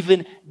people,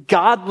 even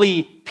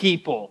godly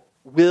people,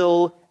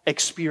 will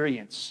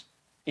experience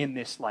in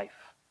this life.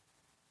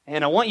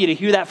 And I want you to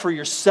hear that for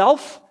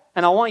yourself,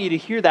 and I want you to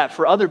hear that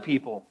for other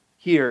people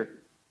here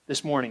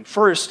this morning.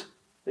 First,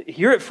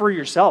 hear it for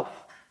yourself.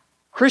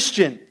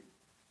 Christian,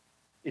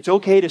 it's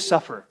okay to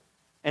suffer.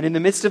 And in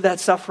the midst of that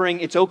suffering,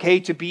 it's okay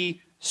to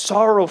be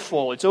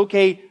sorrowful. It's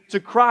okay to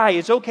cry.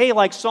 It's okay,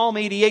 like Psalm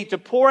 88, to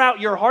pour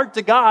out your heart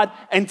to God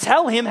and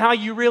tell Him how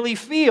you really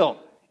feel.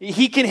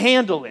 He can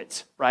handle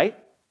it, right?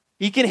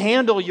 He can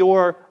handle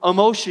your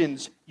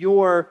emotions,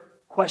 your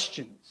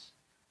questions.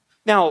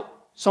 Now,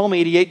 Psalm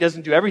 88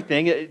 doesn't do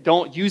everything.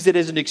 Don't use it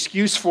as an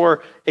excuse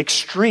for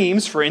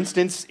extremes. For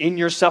instance, in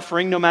your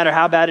suffering, no matter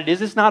how bad it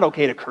is, it's not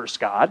okay to curse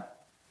God.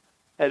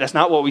 That's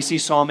not what we see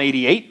Psalm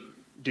 88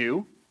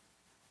 do.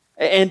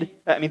 And,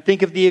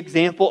 think of the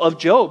example of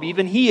Job.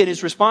 Even he, in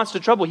his response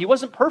to trouble, he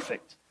wasn't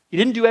perfect. He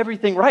didn't do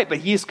everything right, but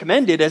he is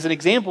commended as an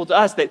example to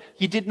us that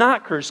he did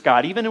not curse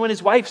God. Even when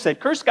his wife said,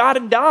 curse God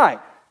and die,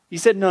 he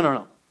said,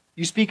 no.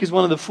 You speak as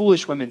one of the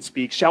foolish women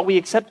speaks. Shall we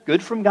accept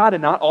good from God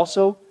and not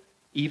also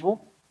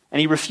evil?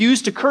 And he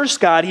refused to curse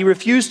God. He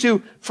refused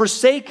to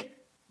forsake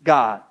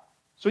God.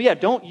 So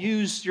don't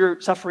use your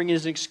suffering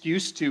as an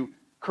excuse to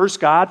curse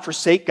God,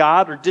 forsake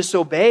God, or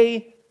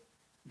disobey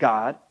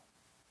God.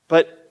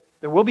 But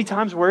there will be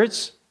times where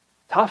it's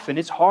tough and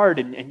it's hard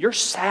and you're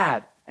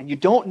sad and you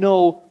don't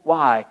know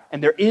why.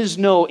 And there is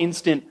no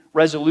instant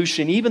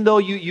resolution, even though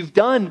you've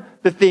done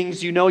the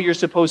things you know you're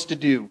supposed to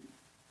do.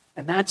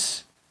 And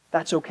that's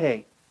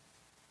okay.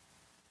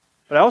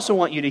 But I also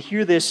want you to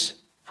hear this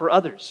for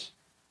others.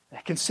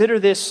 Consider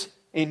this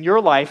in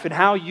your life and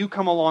how you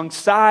come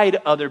alongside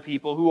other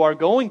people who are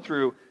going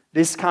through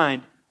this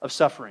kind of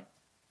suffering.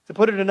 To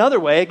put it another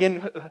way,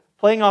 again,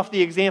 playing off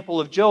the example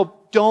of Job,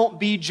 don't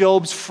be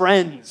Job's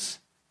friends.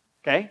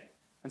 Okay?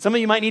 And some of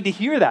you might need to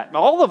hear that.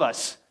 All of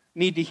us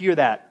need to hear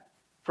that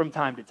from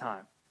time to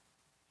time.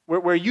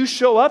 Where you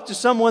show up to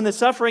someone that's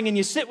suffering and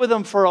you sit with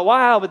them for a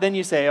while, but then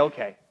you say,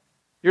 okay,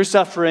 you're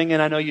suffering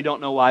and I know you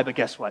don't know why, but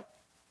guess what?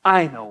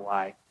 I know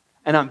why.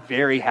 And I'm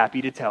very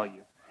happy to tell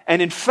you.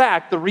 And in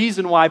fact, the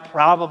reason why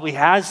probably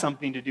has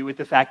something to do with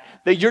the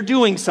fact that you're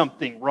doing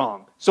something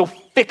wrong. So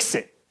fix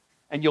it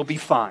and you'll be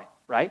fine,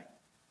 right?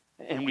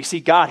 And we see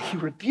God, He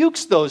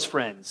rebukes those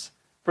friends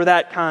for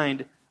that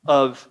kind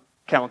of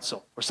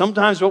counsel. Or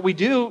sometimes what we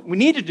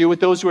need to do with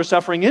those who are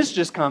suffering is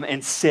just come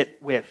and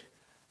sit with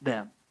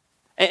them.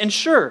 And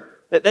sure,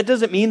 that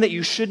doesn't mean that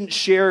you shouldn't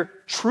share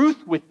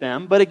truth with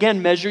them, but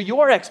again, measure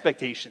your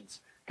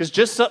expectations. Because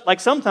just like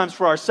sometimes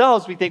for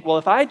ourselves, we think, well,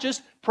 if I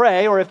just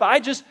pray or if I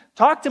just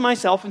talk to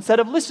myself instead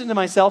of listen to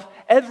myself,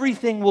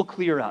 everything will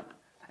clear up.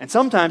 And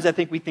sometimes I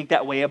think we think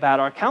that way about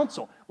our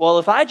counsel. Well,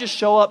 if I just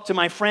show up to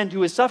my friend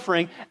who is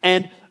suffering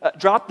and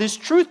drop this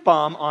truth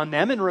bomb on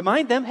them and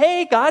remind them,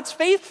 hey, God's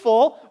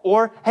faithful,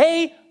 or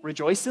hey,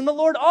 rejoice in the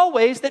Lord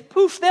always, that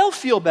poof, they'll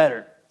feel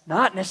better.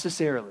 Not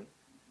necessarily.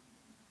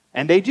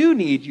 And they do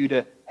need you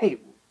to, hey,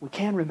 we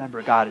can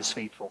remember God is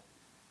faithful.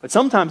 But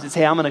sometimes it's,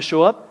 hey, I'm going to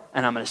show up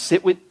and I'm going to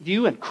sit with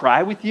you and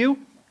cry with you.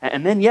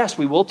 And then, yes,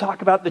 we will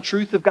talk about the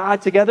truth of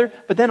God together,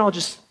 but then I'll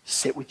just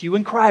sit with you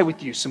and cry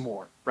with you some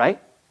more,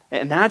 right?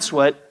 And that's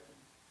what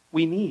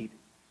we need.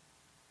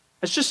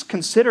 Let's just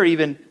consider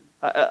even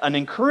an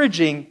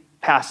encouraging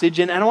passage,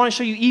 and I want to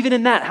show you even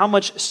in that how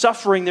much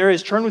suffering there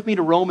is. Turn with me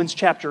to Romans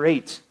chapter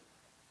 8.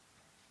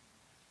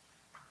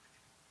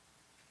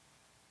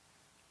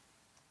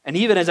 And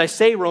even as I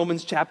say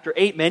Romans chapter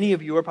 8, many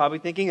of you are probably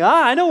thinking,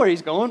 I know where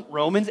he's going.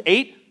 Romans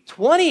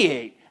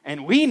 8:28.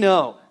 And we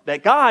know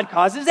that God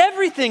causes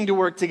everything to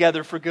work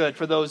together for good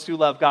for those who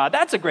love God.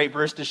 That's a great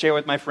verse to share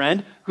with my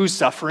friend who's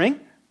suffering.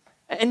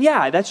 And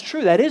yeah, that's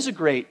true. That is a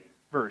great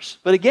verse.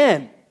 But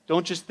again,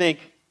 don't just think,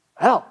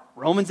 well,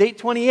 Romans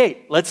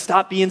 8:28, let's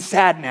stop being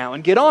sad now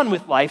and get on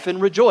with life and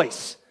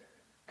rejoice.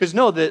 Because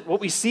no, what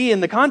we see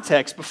in the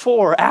context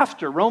before or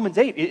after Romans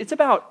 8, it's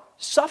about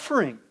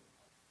suffering.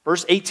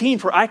 Verse 18,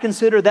 for I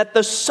consider that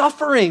the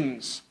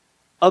sufferings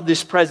of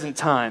this present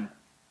time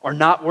are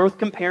not worth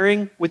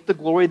comparing with the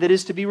glory that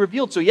is to be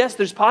revealed. So yes,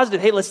 there's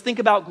positive, hey, let's think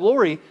about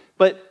glory,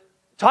 but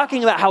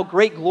talking about how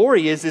great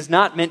glory is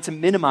not meant to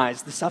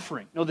minimize the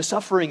suffering. No, the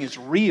suffering is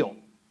real,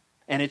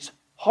 and it's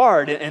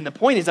hard, and the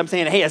point is, I'm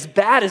saying, hey, as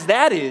bad as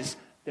that is,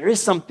 there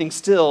is something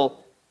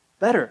still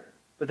better.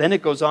 But then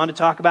it goes on to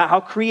talk about how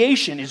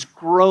creation is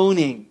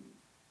groaning,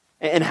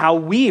 and how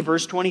we,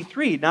 verse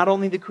 23, not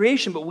only the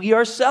creation, but we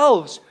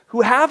ourselves,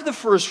 who have the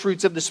first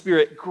fruits of the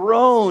Spirit,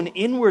 groan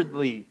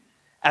inwardly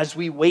as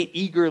we wait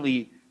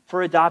eagerly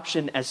for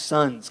adoption as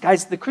sons.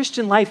 Guys, the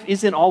Christian life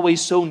isn't always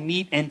so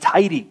neat and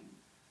tidy.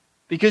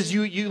 Because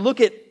you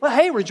look at, well,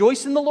 hey,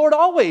 rejoice in the Lord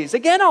always.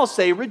 Again, I'll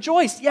say,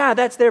 rejoice. Yeah,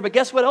 that's there. But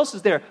guess what else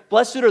is there?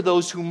 Blessed are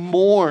those who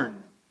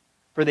mourn,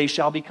 for they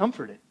shall be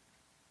comforted.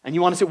 And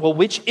you want to say, well,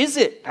 which is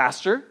it,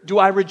 Pastor? Do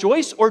I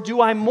rejoice or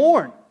do I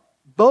mourn?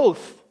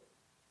 Both.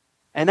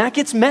 And that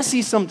gets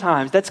messy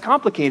sometimes. That's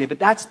complicated, but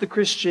that's the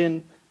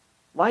Christian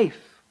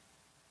life.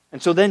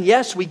 And so then,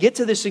 yes, we get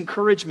to this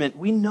encouragement.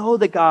 We know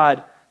that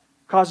God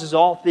causes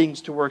all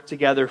things to work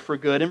together for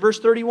good. In verse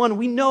 31,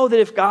 we know that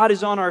if God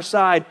is on our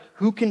side,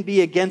 who can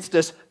be against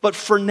us? But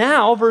for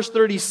now, verse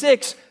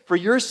 36, for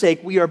your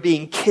sake, we are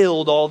being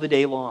killed all the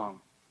day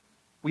long.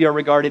 We are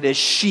regarded as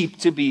sheep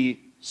to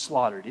be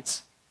slaughtered.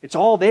 It's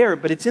all there,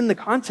 but it's in the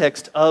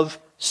context of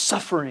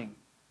suffering.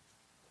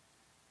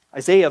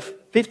 Isaiah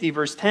 50,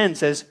 verse 10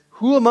 says,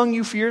 who among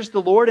you fears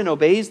the Lord and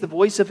obeys the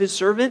voice of his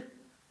servant?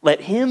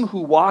 Let him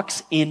who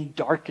walks in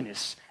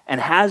darkness and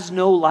has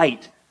no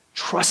light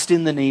trust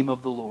in the name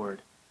of the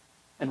Lord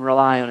and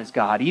rely on his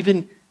God.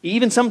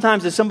 Even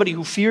sometimes as somebody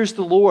who fears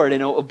the Lord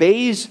and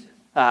obeys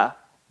the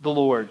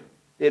Lord,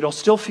 it'll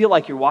still feel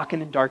like you're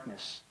walking in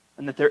darkness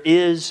and that there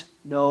is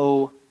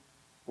no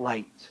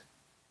light.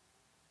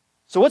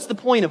 So what's the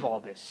point of all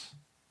this?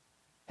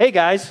 Hey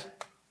guys,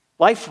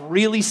 life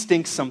really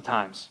stinks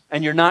sometimes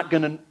and you're not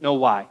going to know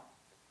why.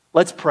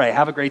 Let's pray.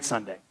 Have a great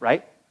Sunday,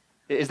 right?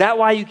 Is that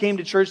why you came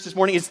to church this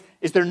morning?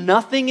 Is there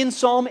nothing in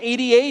Psalm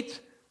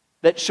 88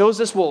 that shows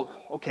us, well,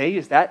 okay,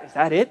 is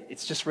that it?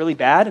 It's just really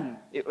bad and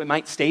it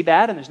might stay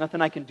bad and there's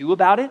nothing I can do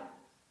about it?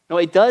 No,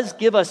 it does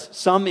give us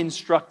some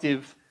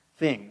instructive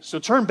things. So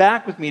turn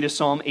back with me to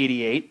Psalm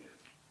 88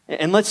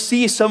 and let's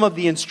see some of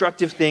the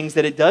instructive things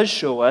that it does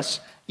show us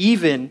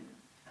even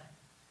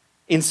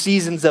in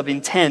seasons of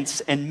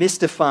intense and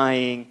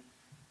mystifying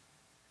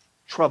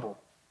trouble.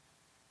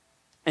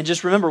 And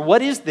just remember,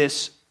 what is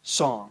this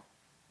song?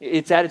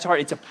 It's at its heart,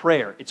 it's a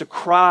prayer. It's a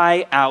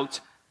cry out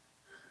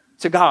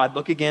to God.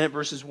 Look again at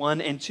verses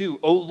 1 and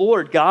 2. O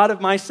Lord, God of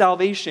my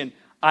salvation,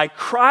 I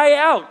cry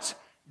out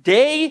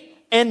day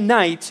and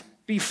night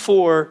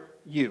before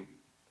you.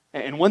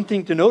 And one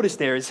thing to notice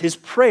there is his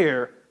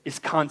prayer is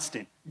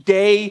constant.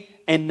 Day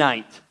and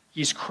night,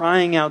 he's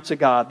crying out to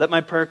God. Let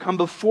my prayer come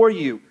before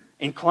you.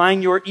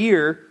 Incline your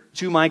ear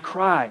to my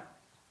cry.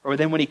 Or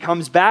then when he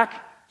comes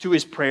back to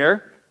his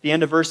prayer, the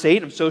end of verse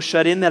 8, I'm so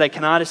shut in that I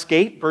cannot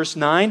escape. Verse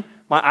 9,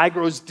 my eye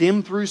grows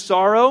dim through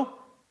sorrow.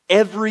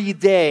 Every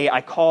day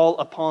I call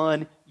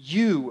upon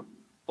you,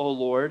 O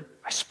Lord.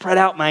 I spread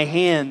out my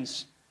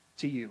hands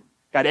to you.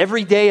 God,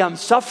 every day I'm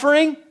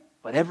suffering,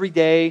 but every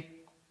day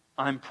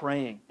I'm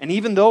praying. And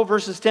even though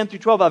verses 10 through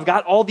 12, I've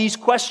got all these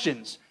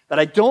questions that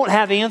I don't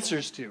have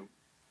answers to.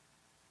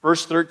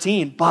 Verse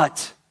 13,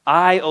 but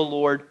I, O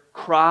Lord,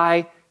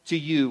 cry to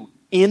you.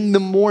 In the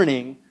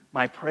morning,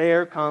 my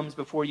prayer comes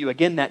before you.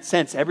 Again, that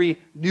sense, every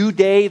new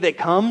day that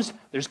comes,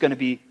 there's going to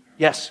be,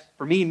 yes,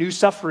 for me, new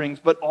sufferings,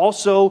 but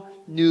also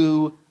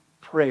new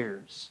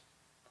prayers.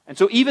 And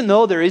so even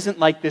though there isn't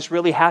like this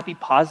really happy,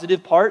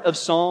 positive part of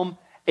Psalm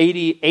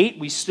 88,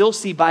 we still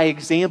see by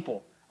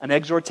example an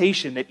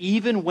exhortation that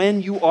even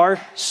when you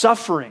are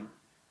suffering,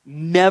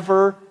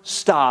 never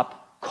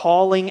stop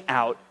calling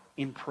out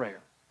in prayer.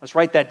 Let's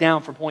write that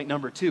down for point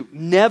number 2.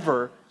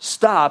 Never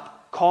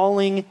stop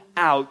calling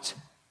out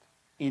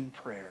in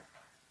prayer.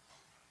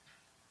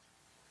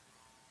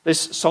 This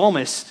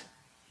psalmist,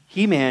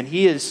 he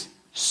is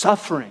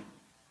suffering.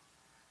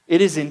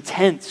 It is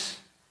intense.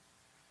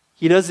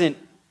 He doesn't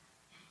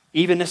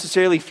even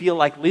necessarily feel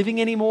like living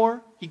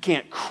anymore. He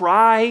can't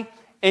cry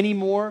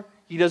anymore.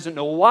 He doesn't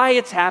know why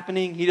it's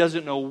happening. He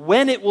doesn't know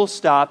when it will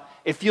stop.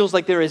 It feels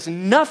like there is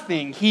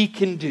nothing he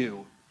can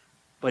do,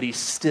 but he's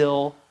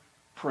still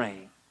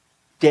praying.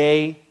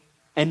 Day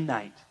and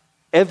night,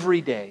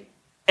 every day,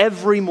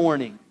 every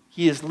morning,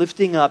 he is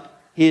lifting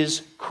up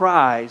his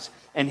cries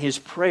and his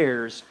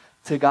prayers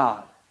to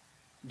God.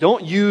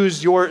 Don't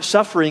use your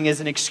suffering as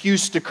an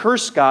excuse to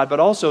curse God, but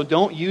also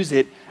don't use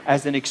it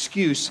as an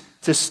excuse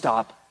to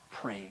stop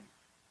praying.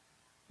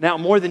 Now,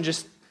 more than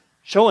just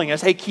showing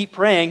us, hey, keep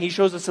praying, he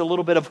shows us a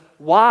little bit of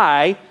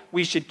why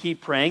we should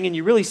keep praying, and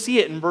you really see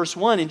it in verse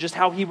 1 in just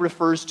how he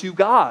refers to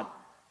God.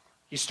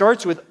 He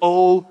starts with,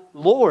 O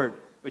Lord,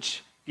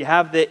 which if you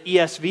have the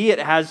ESV, it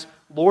has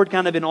Lord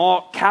kind of in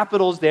all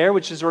capitals there,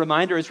 which is a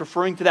reminder, is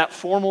referring to that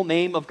formal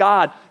name of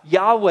God,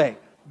 Yahweh,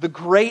 the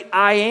great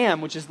I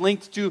am, which is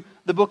linked to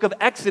the book of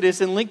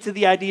Exodus and linked to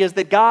the ideas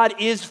that God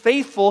is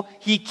faithful.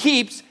 He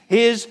keeps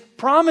his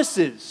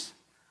promises.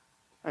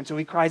 And so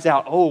he cries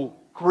out, oh,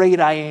 great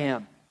I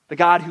am, the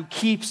God who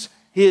keeps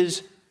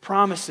his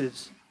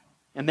promises.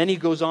 And then he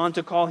goes on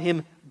to call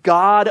him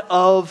God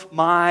of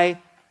my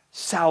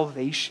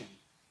salvation.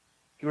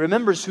 He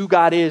remembers who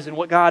God is and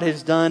what God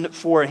has done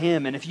for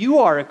him. And if you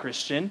are a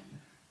Christian,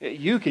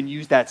 you can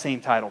use that same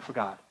title for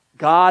God.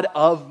 God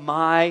of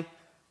my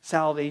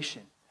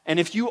salvation. And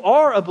if you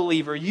are a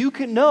believer, you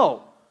can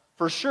know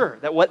for sure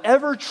that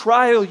whatever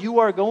trial you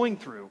are going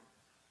through,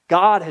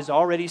 God has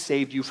already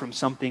saved you from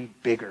something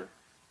bigger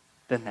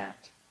than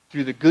that.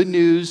 Through the good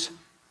news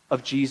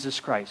of Jesus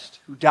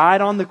Christ, who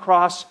died on the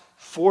cross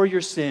for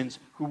your sins,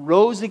 who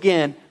rose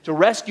again to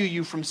rescue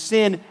you from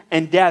sin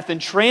and death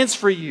and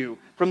transfer you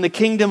from the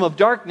kingdom of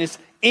darkness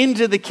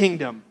into the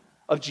kingdom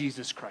of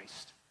Jesus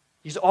Christ.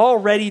 He's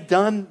already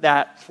done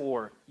that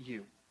for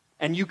you.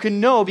 And you can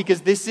know,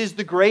 because this is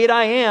the great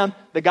I am,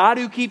 the God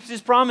who keeps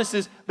his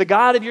promises, the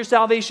God of your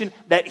salvation,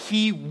 that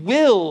he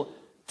will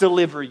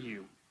deliver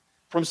you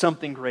from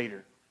something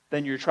greater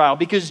than your trial.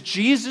 Because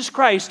Jesus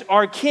Christ,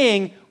 our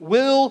King,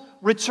 will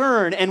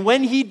return. And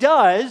when he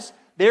does,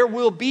 there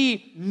will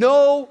be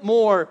no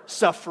more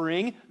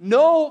suffering,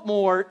 no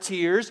more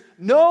tears,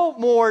 no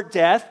more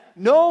death,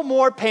 no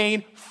more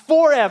pain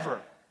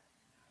forever.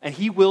 And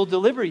he will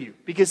deliver you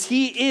because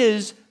he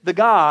is the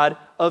God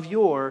of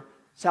your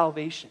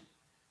salvation.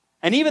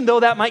 And even though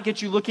that might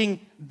get you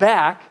looking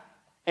back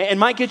and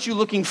might get you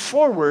looking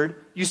forward,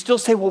 you still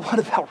say, well, what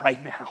about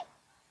right now?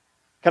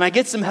 Can I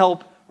get some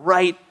help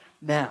right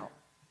now?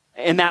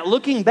 And that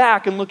looking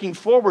back and looking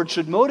forward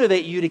should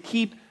motivate you to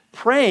keep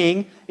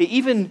praying,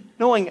 even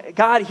knowing,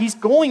 God, he's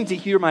going to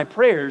hear my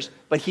prayers,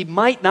 but he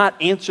might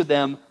not answer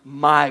them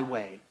my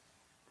way.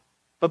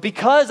 But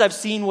because I've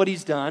seen what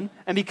he's done,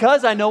 and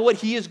because I know what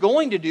he is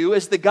going to do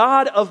as the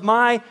God of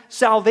my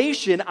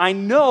salvation, I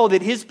know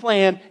that his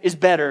plan is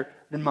better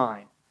than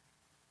mine.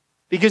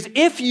 Because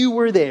if you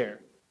were there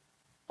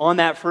on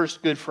that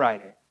first Good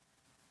Friday,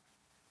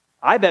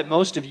 I bet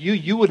most of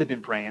you would have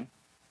been praying.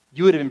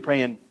 You would have been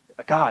praying,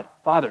 God,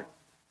 Father,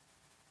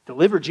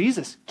 deliver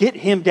Jesus. Get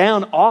him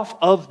down off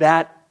of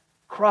that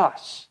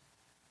cross.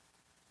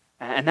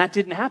 And that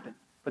didn't happen.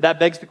 But that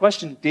begs the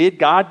question, did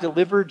God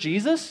deliver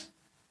Jesus?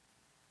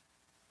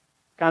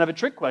 Kind of a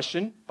trick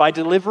question. By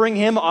delivering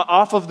him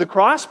off of the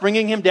cross,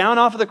 bringing him down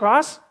off of the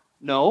cross?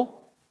 No.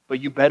 but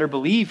you better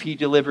believe he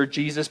delivered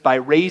Jesus by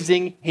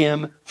raising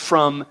him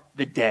from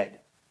the dead.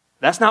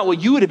 That's not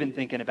what you would have been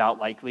thinking about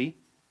likely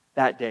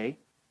that day.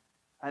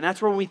 And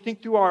that's where when we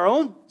think through our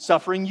own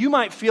suffering, you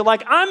might feel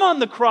like, I'm on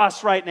the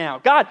cross right now.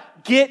 God,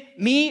 get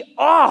me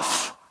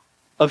off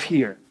of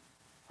here.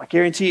 I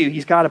guarantee you,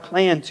 he's got a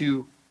plan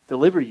to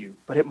deliver you,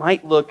 but it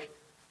might look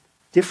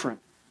different.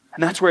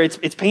 And that's where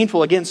it's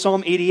painful. Again,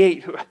 Psalm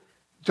 88,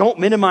 don't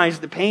minimize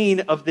the pain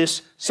of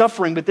this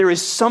suffering, but there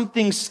is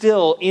something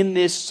still in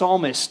this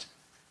psalmist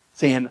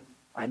saying,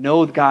 I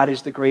know God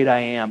is the great I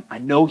am. I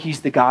know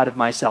he's the God of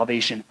my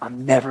salvation.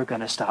 I'm never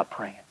going to stop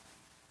praying.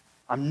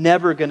 I'm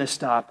never going to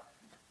stop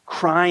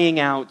crying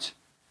out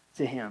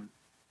to him.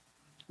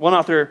 One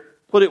author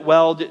put it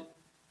well,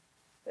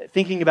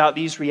 thinking about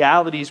these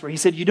realities, where he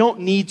said, you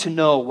don't need to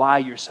know why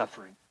you're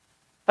suffering.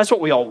 That's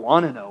what we all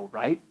want to know,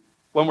 right?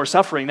 When we're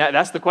suffering,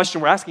 that's the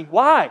question we're asking.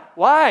 Why?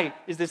 Why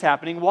is this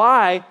happening?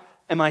 Why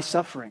am I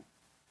suffering?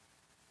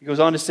 He goes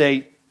on to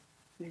say,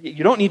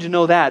 you don't need to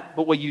know that,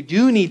 but what you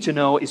do need to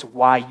know is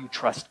why you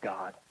trust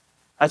God.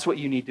 That's what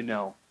you need to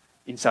know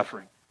in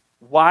suffering.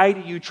 Why do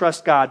you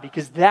trust God?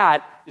 Because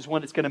that is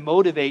when it's going to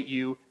motivate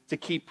you to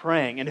keep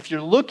praying. And if you're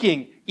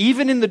looking,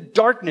 even in the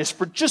darkness,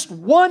 for just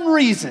one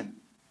reason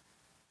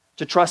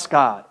to trust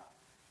God,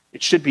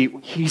 it should be,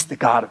 he's the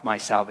God of my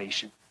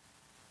salvation.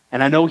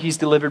 And I know he's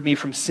delivered me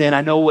from sin.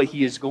 I know what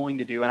he is going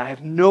to do. And I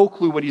have no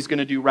clue what he's going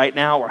to do right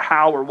now or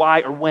how or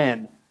why or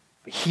when.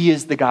 But he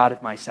is the God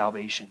of my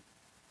salvation.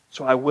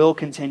 So I will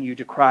continue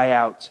to cry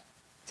out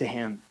to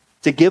him.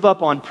 To give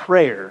up on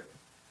prayer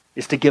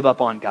is to give up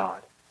on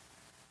God.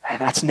 And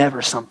that's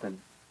never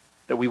something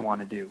that we want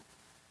to do.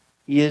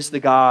 He is the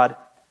God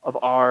of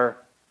our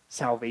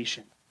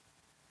salvation.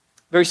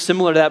 Very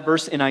similar to that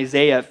verse in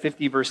Isaiah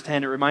 50, verse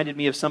 10. It reminded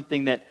me of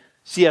something that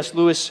C.S.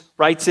 Lewis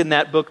writes in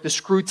that book, The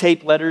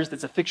Screwtape Letters.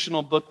 That's a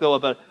fictional book, though,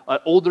 of an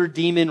older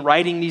demon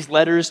writing these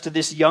letters to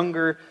this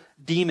younger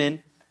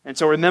demon. And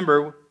so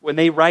remember, when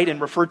they write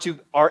and refer to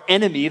our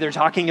enemy, they're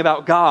talking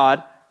about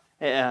God.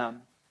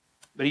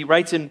 But he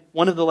writes in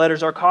one of the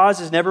letters, our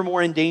cause is never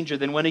more in danger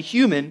than when a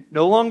human,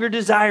 no longer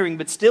desiring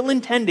but still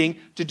intending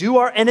to do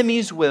our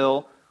enemy's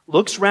will,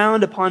 looks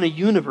round upon a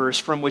universe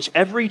from which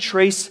every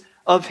trace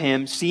of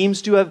him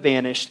seems to have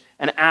vanished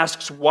and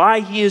asks why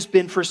he has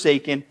been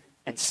forsaken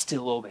and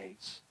still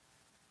obeys.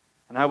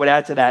 And I would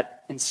add to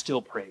that, and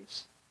still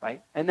prays,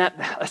 right? And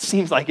that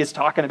seems like it's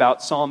talking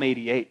about Psalm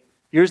 88.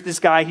 Here's this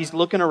guy, he's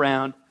looking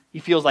around. He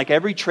feels like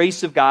every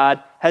trace of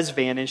God has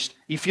vanished.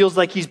 He feels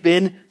like he's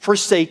been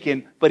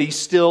forsaken, but he's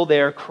still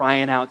there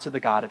crying out to the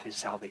God of his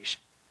salvation.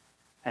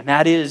 And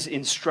that is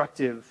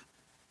instructive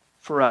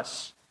for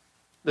us.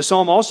 The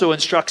psalm also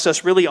instructs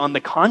us really on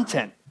the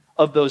content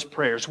of those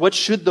prayers. What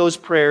should those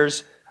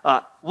prayers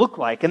look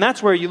like? And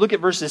that's where you look at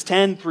verses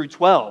 10 through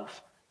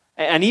 12.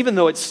 And even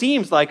though it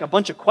seems like a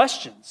bunch of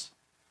questions,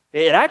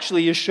 it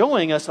actually is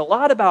showing us a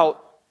lot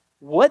about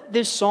what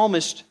this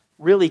psalmist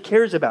really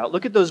cares about.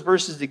 Look at those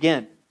verses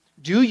again.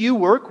 Do you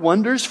work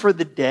wonders for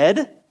the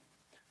dead?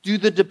 Do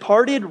the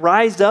departed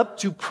rise up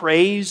to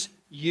praise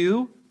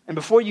you? And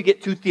before you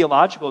get too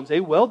theological and say,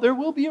 well, there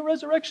will be a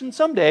resurrection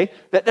someday,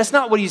 that's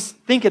not what he's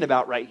thinking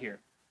about right here.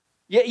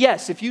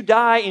 Yes, if you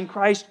die in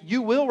Christ,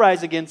 you will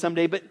rise again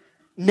someday, but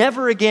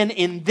never again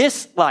in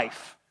this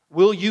life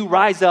will you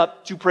rise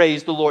up to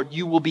praise the Lord.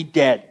 You will be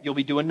dead. You'll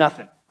be doing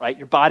nothing, right?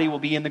 Your body will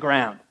be in the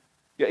ground.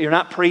 You're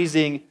not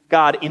praising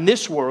God in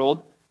this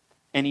world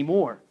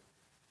anymore.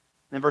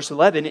 And then verse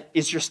 11,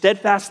 is your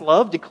steadfast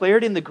love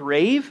declared in the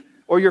grave,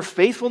 or your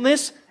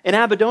faithfulness in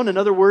Abaddon,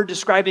 another word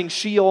describing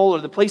Sheol or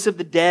the place of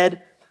the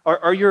dead?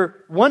 Are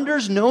your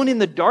wonders known in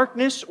the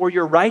darkness, or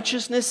your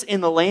righteousness in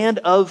the land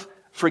of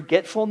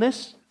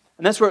forgetfulness?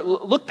 And that's where,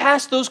 look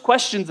past those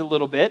questions a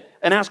little bit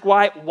and ask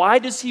why. Why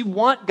does he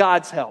want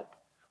God's help?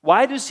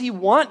 Why does he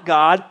want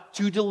God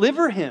to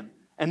deliver him?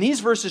 And these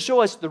verses show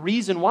us the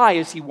reason why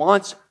is he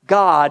wants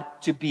God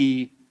to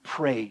be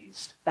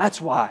praised. That's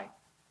why.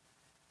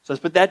 So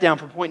let's put that down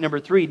for point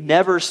number 3.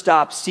 Never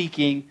stop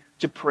seeking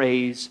to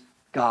praise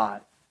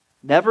God.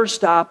 Never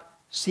stop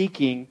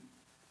seeking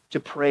to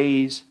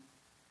praise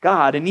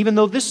God. And even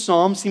though this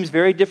psalm seems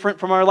very different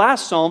from our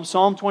last psalm,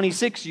 Psalm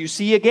 26, you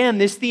see again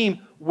this theme.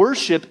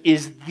 Worship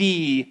is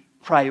the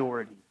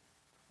priority.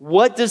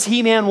 What does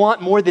He-Man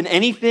want more than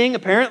anything,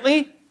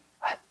 apparently?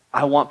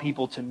 I want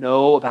people to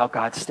know about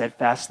God's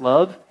steadfast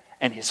love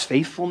and His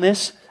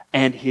faithfulness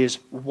and His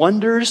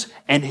wonders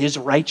and His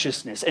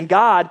righteousness. And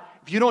God,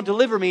 if you don't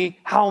deliver me,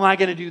 how am I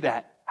going to do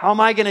that? How am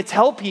I going to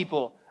tell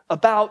people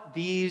about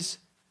these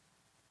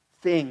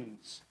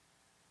things?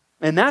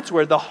 And that's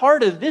where the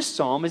heart of this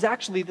psalm is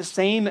actually the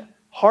same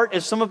heart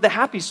as some of the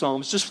happy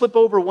psalms. Just flip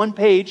over one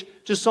page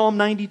to Psalm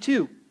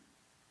 92.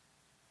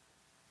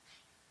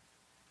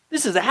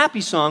 This is a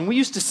happy song. We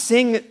used to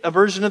sing a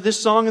version of this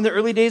song in the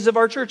early days of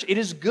our church. It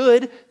is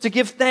good to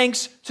give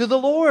thanks to the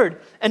Lord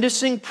and to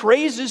sing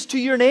praises to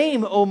your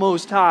name, O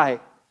Most High,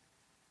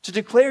 to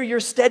declare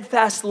your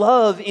steadfast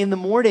love in the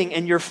morning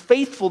and your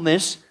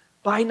faithfulness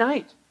by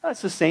night.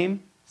 That's the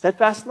same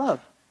steadfast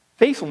love,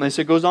 faithfulness,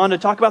 it goes on to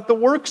talk about the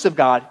works of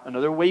God.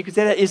 Another way you could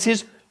say that is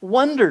his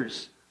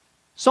wonders.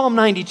 Psalm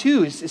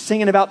 92 is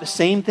singing about the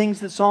same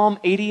things that Psalm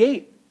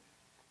 88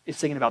 is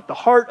singing about. The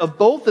heart of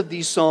both of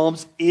these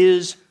psalms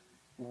is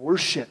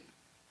worship.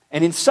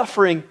 And in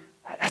suffering,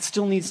 that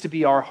still needs to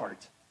be our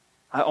heart.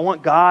 I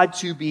want God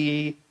to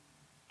be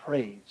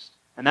praised.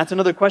 And that's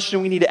another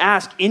question we need to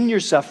ask in your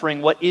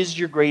suffering. What is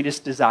your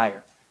greatest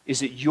desire?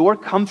 Is it your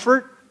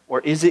comfort or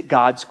is it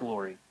God's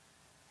glory?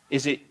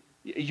 Is it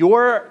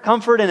your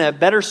comfort in a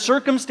better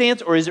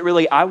circumstance, or is it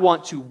really, I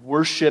want to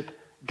worship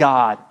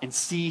God and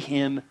see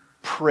him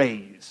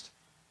praised?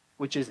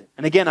 Which is it?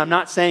 And again, I'm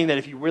not saying that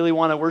if you really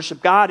want to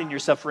worship God in your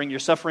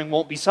suffering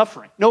won't be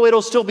suffering. No,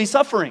 it'll still be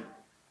suffering.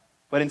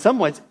 But in some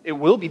ways, it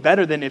will be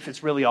better than if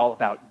it's really all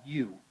about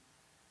you.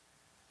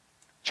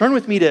 Turn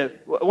with me to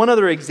one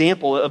other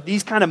example of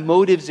these kind of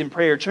motives in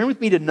prayer. Turn with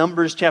me to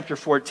Numbers chapter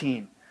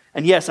 14.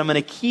 And yes, I'm going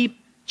to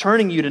keep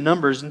turning you to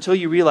Numbers until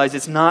you realize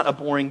it's not a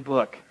boring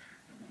book.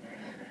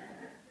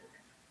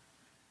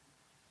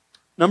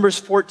 Numbers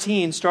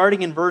 14,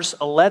 starting in verse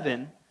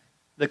 11,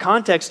 the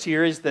context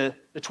here is the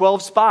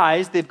 12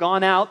 spies, they've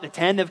gone out, the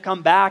 10 have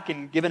come back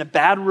and given a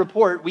bad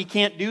report. We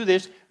can't do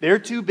this. They're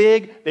too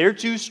big. They're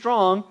too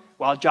strong.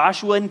 While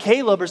Joshua and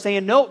Caleb are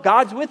saying, no,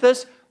 God's with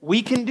us.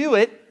 We can do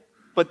it.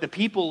 But the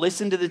people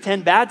listen to the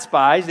 10 bad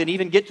spies and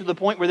even get to the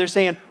point where they're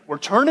saying, we're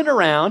turning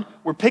around,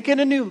 we're picking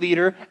a new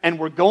leader, and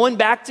we're going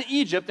back to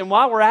Egypt. And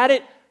while we're at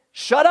it,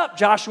 shut up,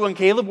 Joshua and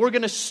Caleb. We're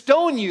going to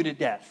stone you to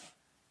death.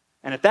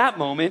 And at that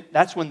moment,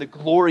 that's when the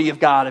glory of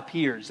God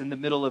appears in the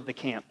middle of the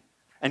camp.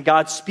 And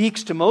God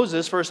speaks to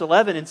Moses, verse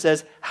 11, and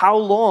says, how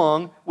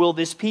long will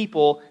this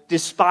people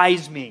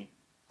despise me?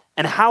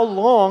 And how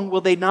long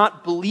will they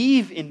not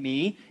believe in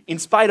me in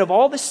spite of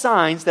all the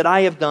signs that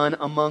I have done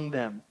among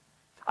them?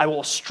 I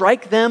will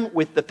strike them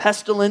with the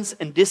pestilence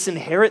and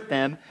disinherit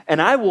them,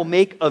 and I will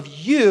make of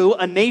you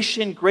a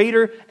nation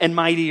greater and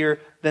mightier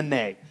than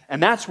they.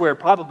 And that's where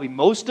probably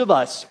most of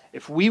us,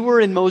 if we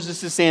were in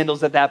Moses'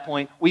 sandals at that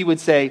point, we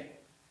would say,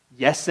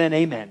 yes and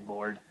amen,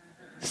 Lord.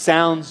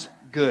 Sounds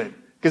good.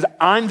 Because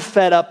I'm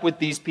fed up with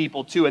these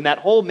people too. And that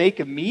whole make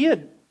of me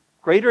a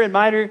greater and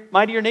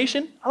mightier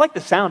nation, I like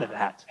the sound of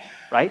that,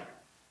 right?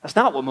 That's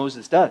not what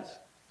Moses does.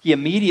 He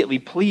immediately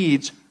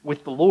pleads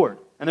with the Lord.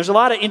 And there's a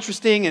lot of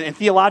interesting and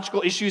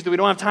theological issues that we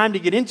don't have time to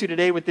get into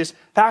today with this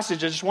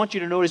passage. I just want you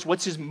to notice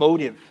what's his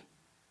motive.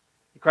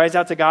 He cries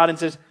out to God and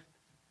says,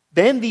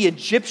 then the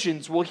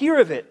Egyptians will hear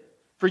of it,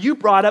 for you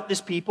brought up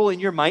this people in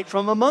your might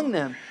from among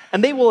them,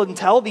 and they will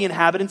tell the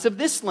inhabitants of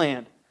this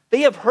land.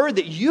 They have heard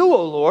that you,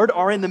 O Lord,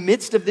 are in the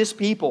midst of this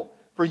people.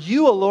 For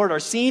you, O Lord, are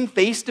seen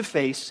face to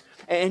face,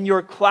 and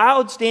your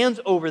cloud stands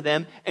over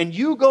them, and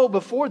you go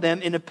before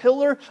them in a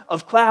pillar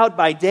of cloud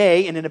by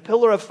day and in a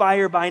pillar of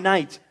fire by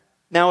night.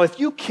 Now, if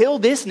you kill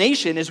this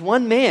nation as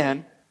one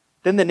man,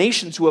 then the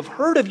nations who have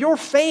heard of your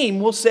fame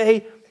will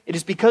say, it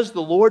is because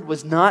the Lord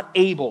was not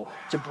able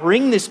to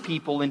bring this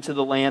people into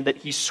the land that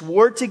he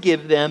swore to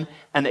give them,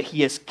 and that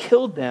he has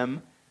killed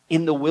them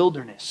in the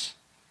wilderness.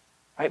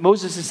 Right?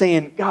 Moses is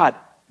saying, God,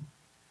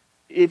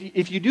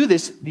 if you do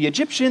this, the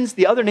Egyptians,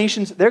 the other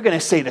nations, they're going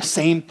to say the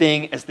same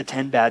thing as the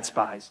 10 bad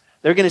spies.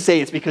 They're going to say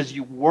it's because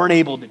you weren't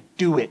able to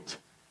do it,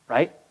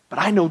 right? But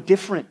I know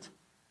different.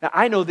 Now,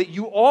 I know that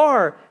you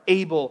are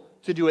able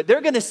to do it.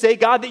 They're going to say,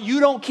 God, that you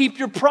don't keep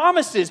your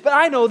promises, but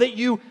I know that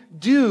you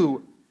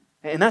do.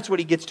 And that's what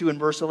he gets to in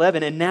verse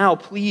 11. And now,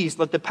 please,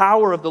 let the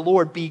power of the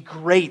Lord be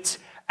great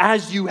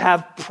as you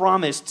have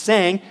promised,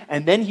 saying,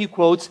 and then he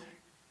quotes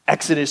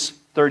Exodus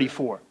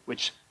 34,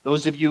 which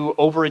those of you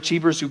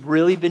overachievers who've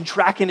really been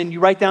tracking and you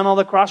write down all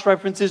the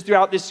cross-references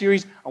throughout this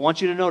series, I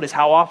want you to notice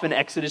how often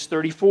Exodus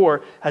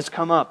 34 has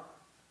come up.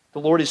 The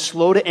Lord is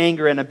slow to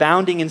anger and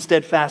abounding in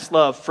steadfast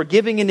love,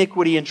 forgiving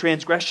iniquity and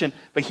transgression,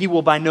 but he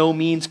will by no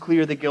means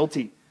clear the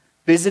guilty,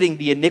 visiting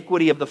the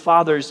iniquity of the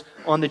fathers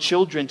on the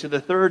children to the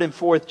third and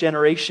fourth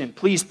generation.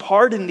 Please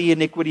pardon the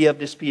iniquity of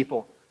this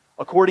people,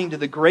 according to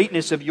the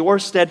greatness of your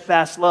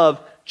steadfast love,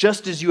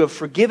 just as you have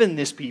forgiven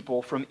this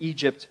people from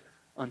Egypt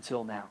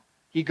until now.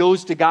 He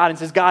goes to God and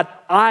says, God,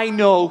 I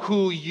know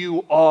who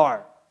you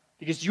are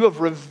because you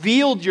have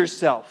revealed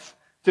yourself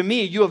to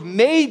me. You have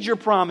made your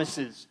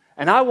promises,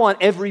 and I want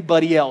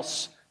everybody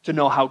else to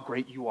know how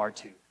great you are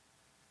too.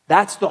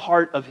 That's the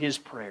heart of his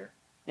prayer.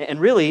 And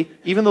really,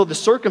 even though the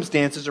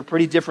circumstances are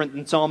pretty different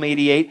than Psalm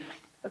 88,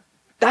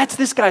 that's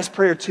this guy's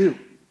prayer too.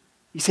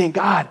 He's saying,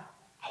 God,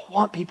 I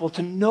want people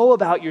to know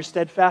about your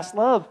steadfast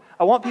love.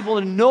 I want people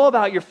to know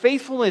about your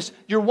faithfulness,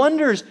 your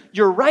wonders,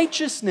 your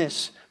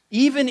righteousness.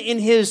 Even in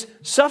his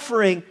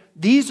suffering,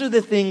 these are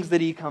the things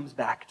that he comes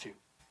back to.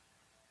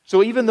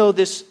 So even though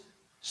this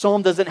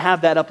psalm doesn't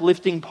have that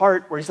uplifting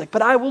part where he's like,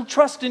 but I will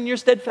trust in your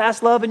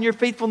steadfast love and your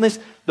faithfulness,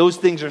 those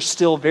things are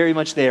still very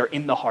much there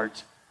in the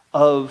heart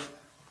of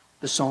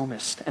the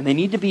psalmist. And they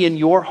need to be in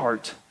your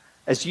heart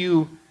as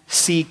you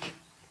seek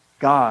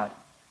God.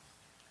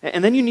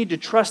 And then you need to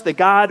trust that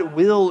God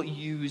will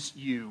use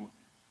you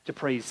to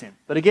praise him.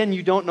 But again,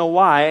 you don't know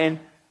why. And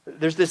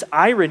there's this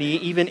irony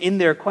even in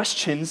their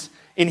questions.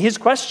 In his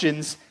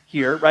questions,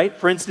 here, right?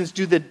 For instance,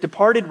 do the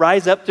departed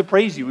rise up to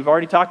praise you? We've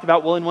already talked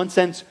about, well, in one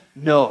sense,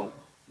 no,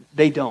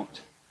 they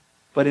don't.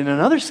 But in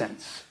another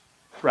sense,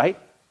 right?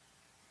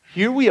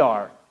 Here we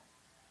are,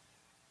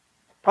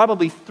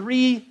 probably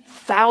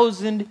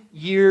 3,000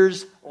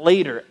 years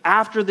later,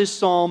 after this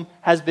psalm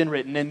has been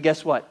written, and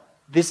guess what?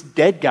 This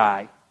dead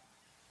guy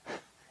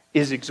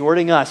is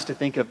exhorting us to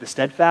think of the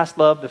steadfast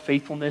love, the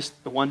faithfulness,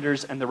 the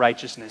wonders, and the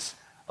righteousness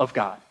of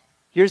God.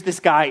 Here's this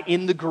guy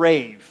in the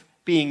grave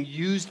being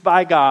used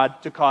by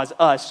God to cause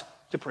us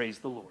to praise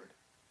the Lord.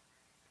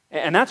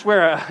 And that's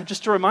where,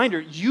 just a reminder,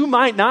 you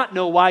might not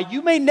know why.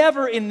 You may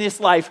never in this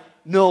life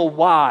know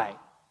why.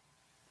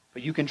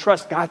 But you can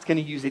trust God's going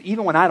to use it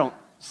even when I don't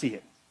see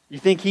it. You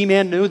think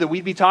He-Man knew that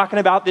we'd be talking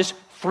about this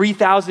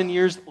 3,000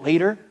 years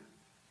later?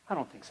 I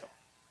don't think so.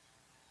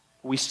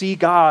 We see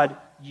God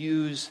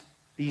use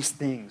these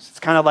things. It's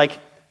kind of like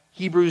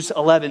Hebrews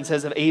 11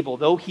 says of Abel,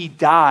 though he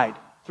died,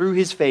 through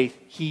his faith,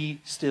 he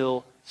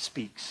still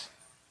speaks.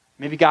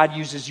 Maybe God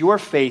uses your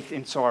faith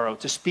in sorrow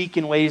to speak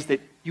in ways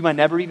that you might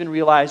never even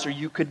realize or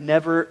you could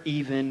never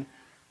even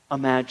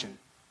imagine.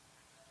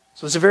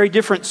 So it's a very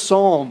different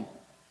psalm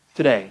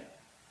today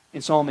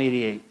in Psalm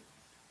 88.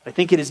 I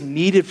think it is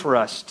needed for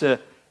us to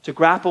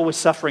grapple with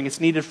suffering.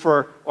 It's needed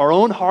for our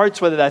own hearts,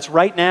 whether that's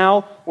right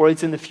now or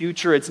it's in the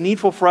future. It's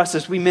needful for us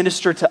as we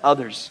minister to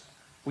others.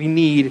 We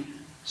need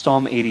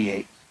Psalm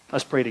 88.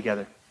 Let's pray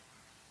together.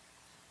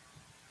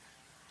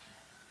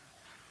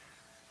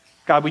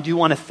 God, we do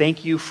want to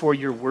thank you for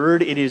your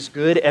word. It is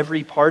good,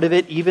 every part of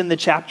it, even the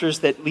chapters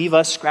that leave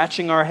us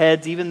scratching our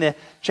heads, even the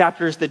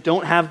chapters that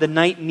don't have the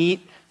neat,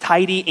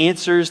 tidy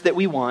answers that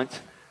we want.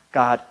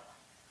 God,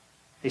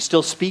 they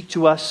still speak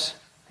to us.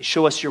 They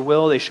show us your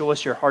will. They show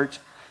us your heart.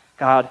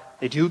 God,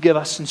 they do give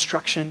us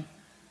instruction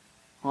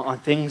on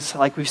things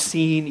like we've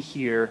seen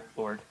here,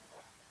 Lord.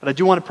 But I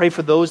do want to pray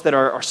for those that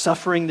are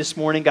suffering this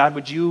morning. God,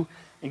 would you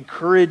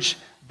encourage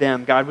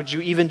them? God, would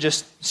you even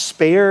just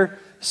spare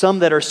some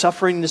that are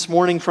suffering this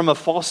morning from a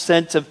false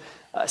sense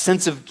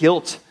of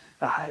guilt,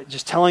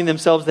 just telling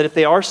themselves that if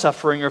they are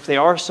suffering or if they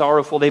are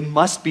sorrowful, they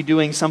must be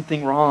doing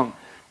something wrong.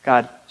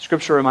 God,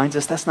 Scripture reminds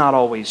us that's not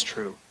always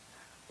true.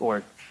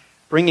 Lord,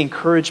 bring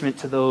encouragement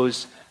to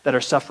those that are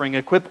suffering.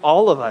 Equip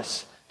all of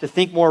us to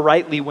think more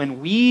rightly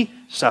when we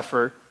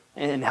suffer,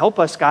 and help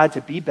us, God,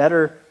 to be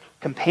better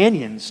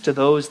companions to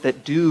those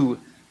that do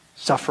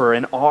suffer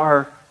and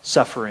are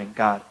suffering,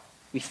 God.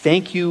 We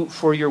thank you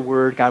for your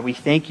word, God. We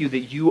thank you that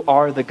you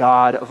are the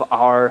God of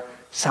our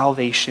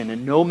salvation.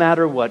 And no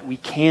matter what, we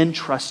can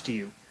trust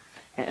you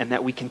and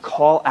that we can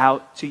call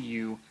out to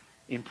you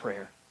in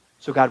prayer.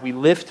 So God, we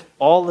lift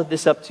all of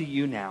this up to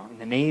you now. In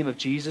the name of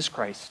Jesus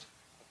Christ,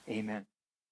 amen.